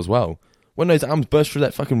Resident Evil as well. When those arms burst through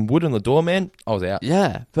that fucking wood on the door, man, I was out.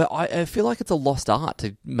 Yeah, but I feel like it's a lost art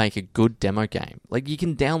to make a good demo game. Like, you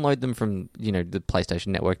can download them from, the PlayStation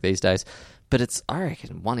Network these days, but it's, I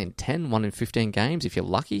reckon, 1 in 10, 1 in 15 games, if you're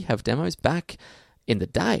lucky, have demos. Back in the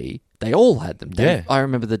day, they all had them. I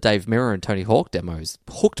remember the Dave Mirra and Tony Hawk demos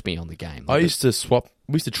hooked me on the game. We used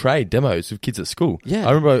to trade demos with kids at school. Yeah.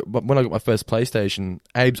 I remember when I got my first PlayStation,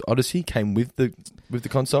 Abe's Odyssey came with the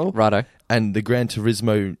console. Righto. And the Gran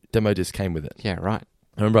Turismo demo disc came with it. Yeah, right.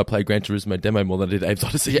 I remember I played Gran Turismo demo more than I did Abe's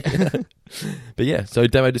Odyssey. Yeah. But yeah, so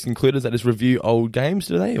demo disc included, is that just review old games,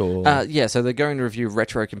 do they? Or yeah, so they're going to review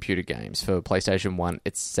retro computer games for PlayStation 1,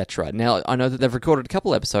 etc. Now, I know that they've recorded a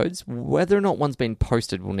couple episodes. Whether or not one's been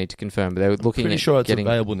posted, we'll need to confirm. But they're looking pretty at sure it's getting,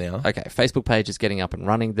 available now. Okay, Facebook page is getting up and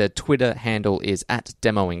running. Their Twitter handle is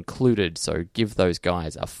 @DemoIncluded, so give those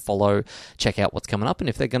guys a follow. Check out what's coming up, and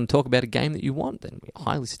if they're going to talk about a game that you want, then we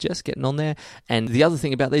highly suggest getting on there. And the other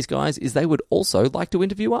thing about these guys is they would also like to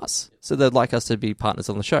interview us. So they'd like us to be partners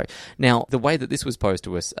on the show. Now, the way that this was posed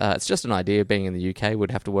to us, it's just an idea. Being in the UK, would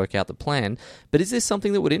have to work out the plan. But is this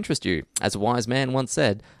something that would interest you? As a wise man once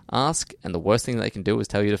said, ask, and the worst thing they can do is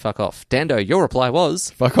tell you to fuck off. Dando, your reply was...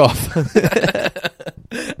 Fuck off.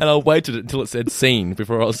 And I waited until it said scene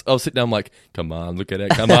before I'll sit down like, come on, look at it.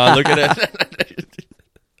 Come on, look at it.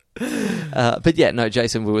 But yeah, no,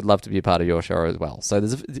 Jason, we would love to be a part of your show as well. So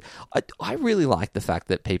I really like the fact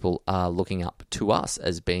that people are looking up to us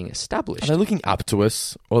as being established. Are they looking up to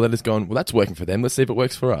us, or they're just going, well, that's working for them, let's see if it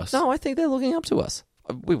works for us? No, I think they're looking up to us.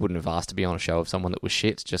 We wouldn't have asked to be on a show of someone that was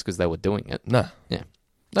shit just because they were doing it. No. Yeah.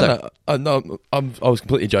 No, I was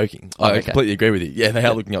completely joking. I completely agree with you. Yeah, they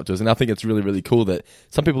are looking up to us, and I think it's really, really cool that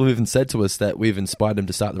some people have even said to us that we've inspired them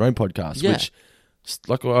to start their own podcast, which,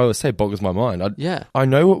 like I always say, boggles my mind. I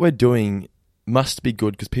know what we're doing must be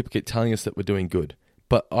good because people keep telling us that we're doing good,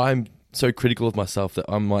 but I'm so critical of myself that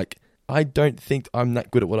I'm like, I don't think I'm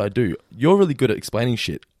that good at what I do. You're really good at explaining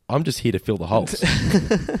shit. I'm just here to fill the holes.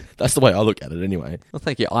 That's the way I look at it anyway. Well,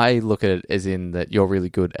 thank you. I look at it as in that you're really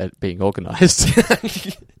good at being organised.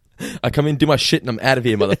 I come in, do my shit, and I'm out of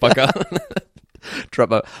here, motherfucker.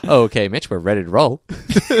 Okay, Mitch, we're ready to roll.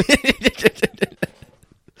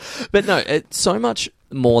 But no, it's so much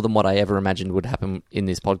more than what I ever imagined would happen in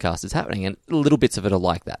this podcast is happening. And little bits of it are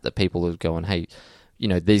like that people are going, hey, you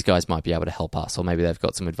know, these guys might be able to help us, or maybe they've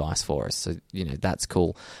got some advice for us. So, you know, that's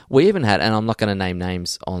cool. We even had, and I'm not going to name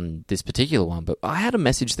names on this particular one, but I had a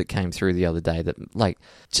message that came through the other day that, like,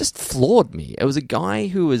 just floored me. It was a guy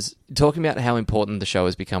who was talking about how important the show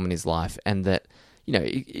has become in his life, and that, you know,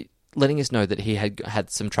 letting us know that he had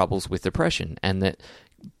some troubles with depression, and that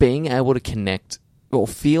being able to connect or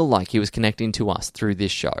feel like he was connecting to us through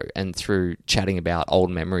this show and through chatting about old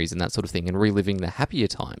memories and that sort of thing and reliving the happier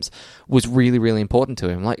times was really, really important to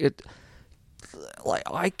him. Like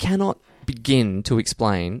I cannot begin to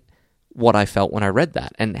explain what I felt when I read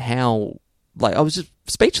that and how, like, I was just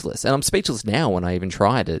speechless. And I'm speechless now when I even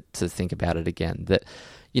try to think about it again. That,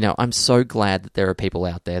 you know, I'm so glad that there are people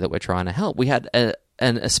out there that we're trying to help. We had an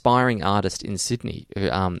aspiring artist in Sydney who,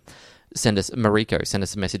 Mariko sent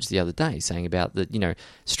us a message the other day saying about the, you know,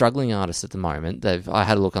 struggling artists at the moment. I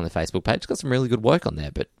had a look on the Facebook page, got some really good work on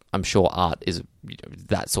there, but I'm sure art is, you know,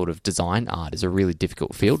 that sort of design art is a really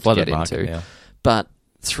difficult field to get into. Yeah. But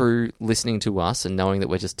through listening to us and knowing that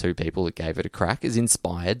we're just two people that gave it a crack, is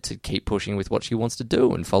inspired to keep pushing with what she wants to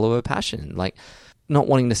do and follow her passion. Like, not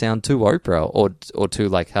wanting to sound too Oprah or too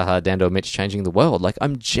like, haha, Dando Mitch changing the world. Like,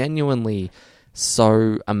 I'm genuinely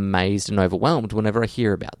so amazed and overwhelmed whenever I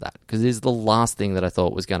hear about that, because it is the last thing that I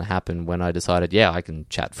thought was going to happen when I decided, I can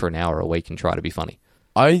chat for an hour a week and try to be funny.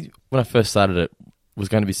 When I first started it, was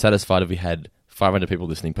going to be satisfied if we had 500 people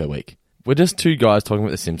listening per week. We're just two guys talking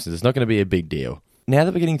about The Simpsons. It's not going to be a big deal. Now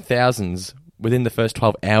that we're getting thousands within the first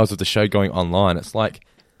 12 hours of the show going online, it's like,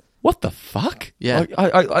 what the fuck? Yeah.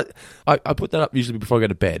 Like, I put that up usually before I go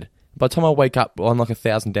to bed. By the time I wake up, I'm like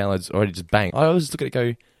 1,000 downloads already, just bang. I always look at it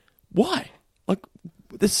and go, why? Like,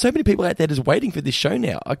 there's so many people out there just waiting for this show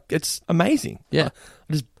now. It's amazing. Yeah.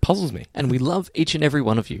 It just puzzles me. And we love each and every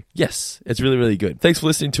one of you. Yes, it's really, really good. Thanks for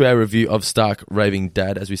listening to our review of Stark Raving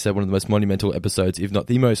Dad. As we said, one of the most monumental episodes, if not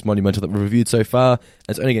the most monumental that we've reviewed so far. And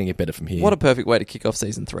it's only going to get better from here. What a perfect way to kick off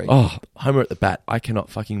season 3. Oh, Homer at the Bat. I cannot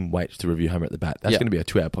fucking wait to review Homer at the Bat. That's going to be a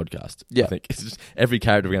 2-hour podcast. Yeah. I think. It's just every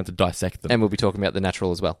character we're going to dissect them. And we'll be talking about The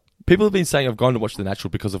Natural as well. People have been saying I've gone to watch The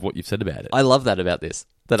Natural because of what you've said about it. I love that about this.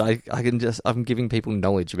 That I'm giving people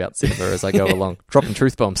knowledge about cinema as I go along. Dropping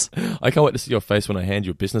truth bombs. I can't wait to see your face when I hand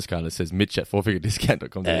you a business card that says Mitch at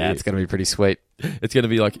fourfingerdiscount.com. Yeah, it's going to be pretty sweet. It's going to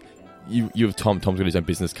be like you have Tom's got his own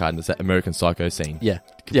business card and it's that American Psycho scene. Yeah.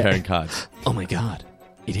 Comparing cards. Oh my God.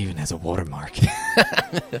 It even has a watermark.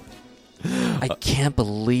 I can't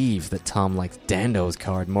believe that Tom likes Dando's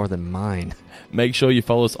card more than mine. Make sure you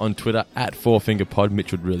follow us on Twitter at FourFingerPod.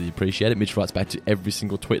 Mitch would really appreciate it. Mitch writes back to every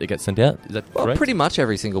single tweet that gets sent out. Is that correct? Pretty much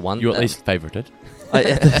every single one. You at least favourite it.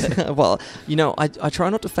 Well, you know, I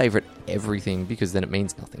try not to favourite everything because then it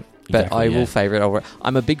means nothing. But exactly, I will favourite.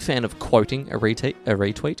 I'm a big fan of quoting a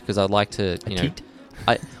retweet because I like to, you know...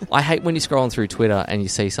 I hate when you're scrolling through Twitter and you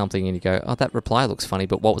see something and you go, oh, that reply looks funny,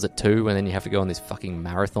 but what was it to? And then you have to go on this fucking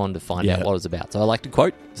marathon to find out what it's about. So I like to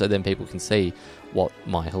quote so then people can see what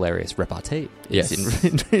my hilarious repartee is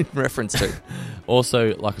in reference to.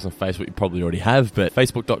 Also, like us on Facebook, you probably already have, but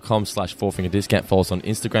facebook.com/fourfingerdiscount. Follow us on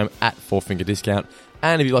Instagram at fourfingerdiscount.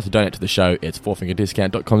 And if you'd like to donate to the show, it's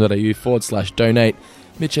fourfingerdiscount.com.au/donate.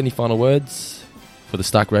 Mitch, any final words for the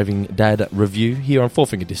Stark Raving Dad review here on Four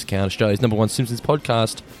Finger Discount, Australia's #1 Simpsons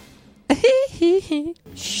podcast?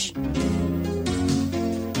 Shh.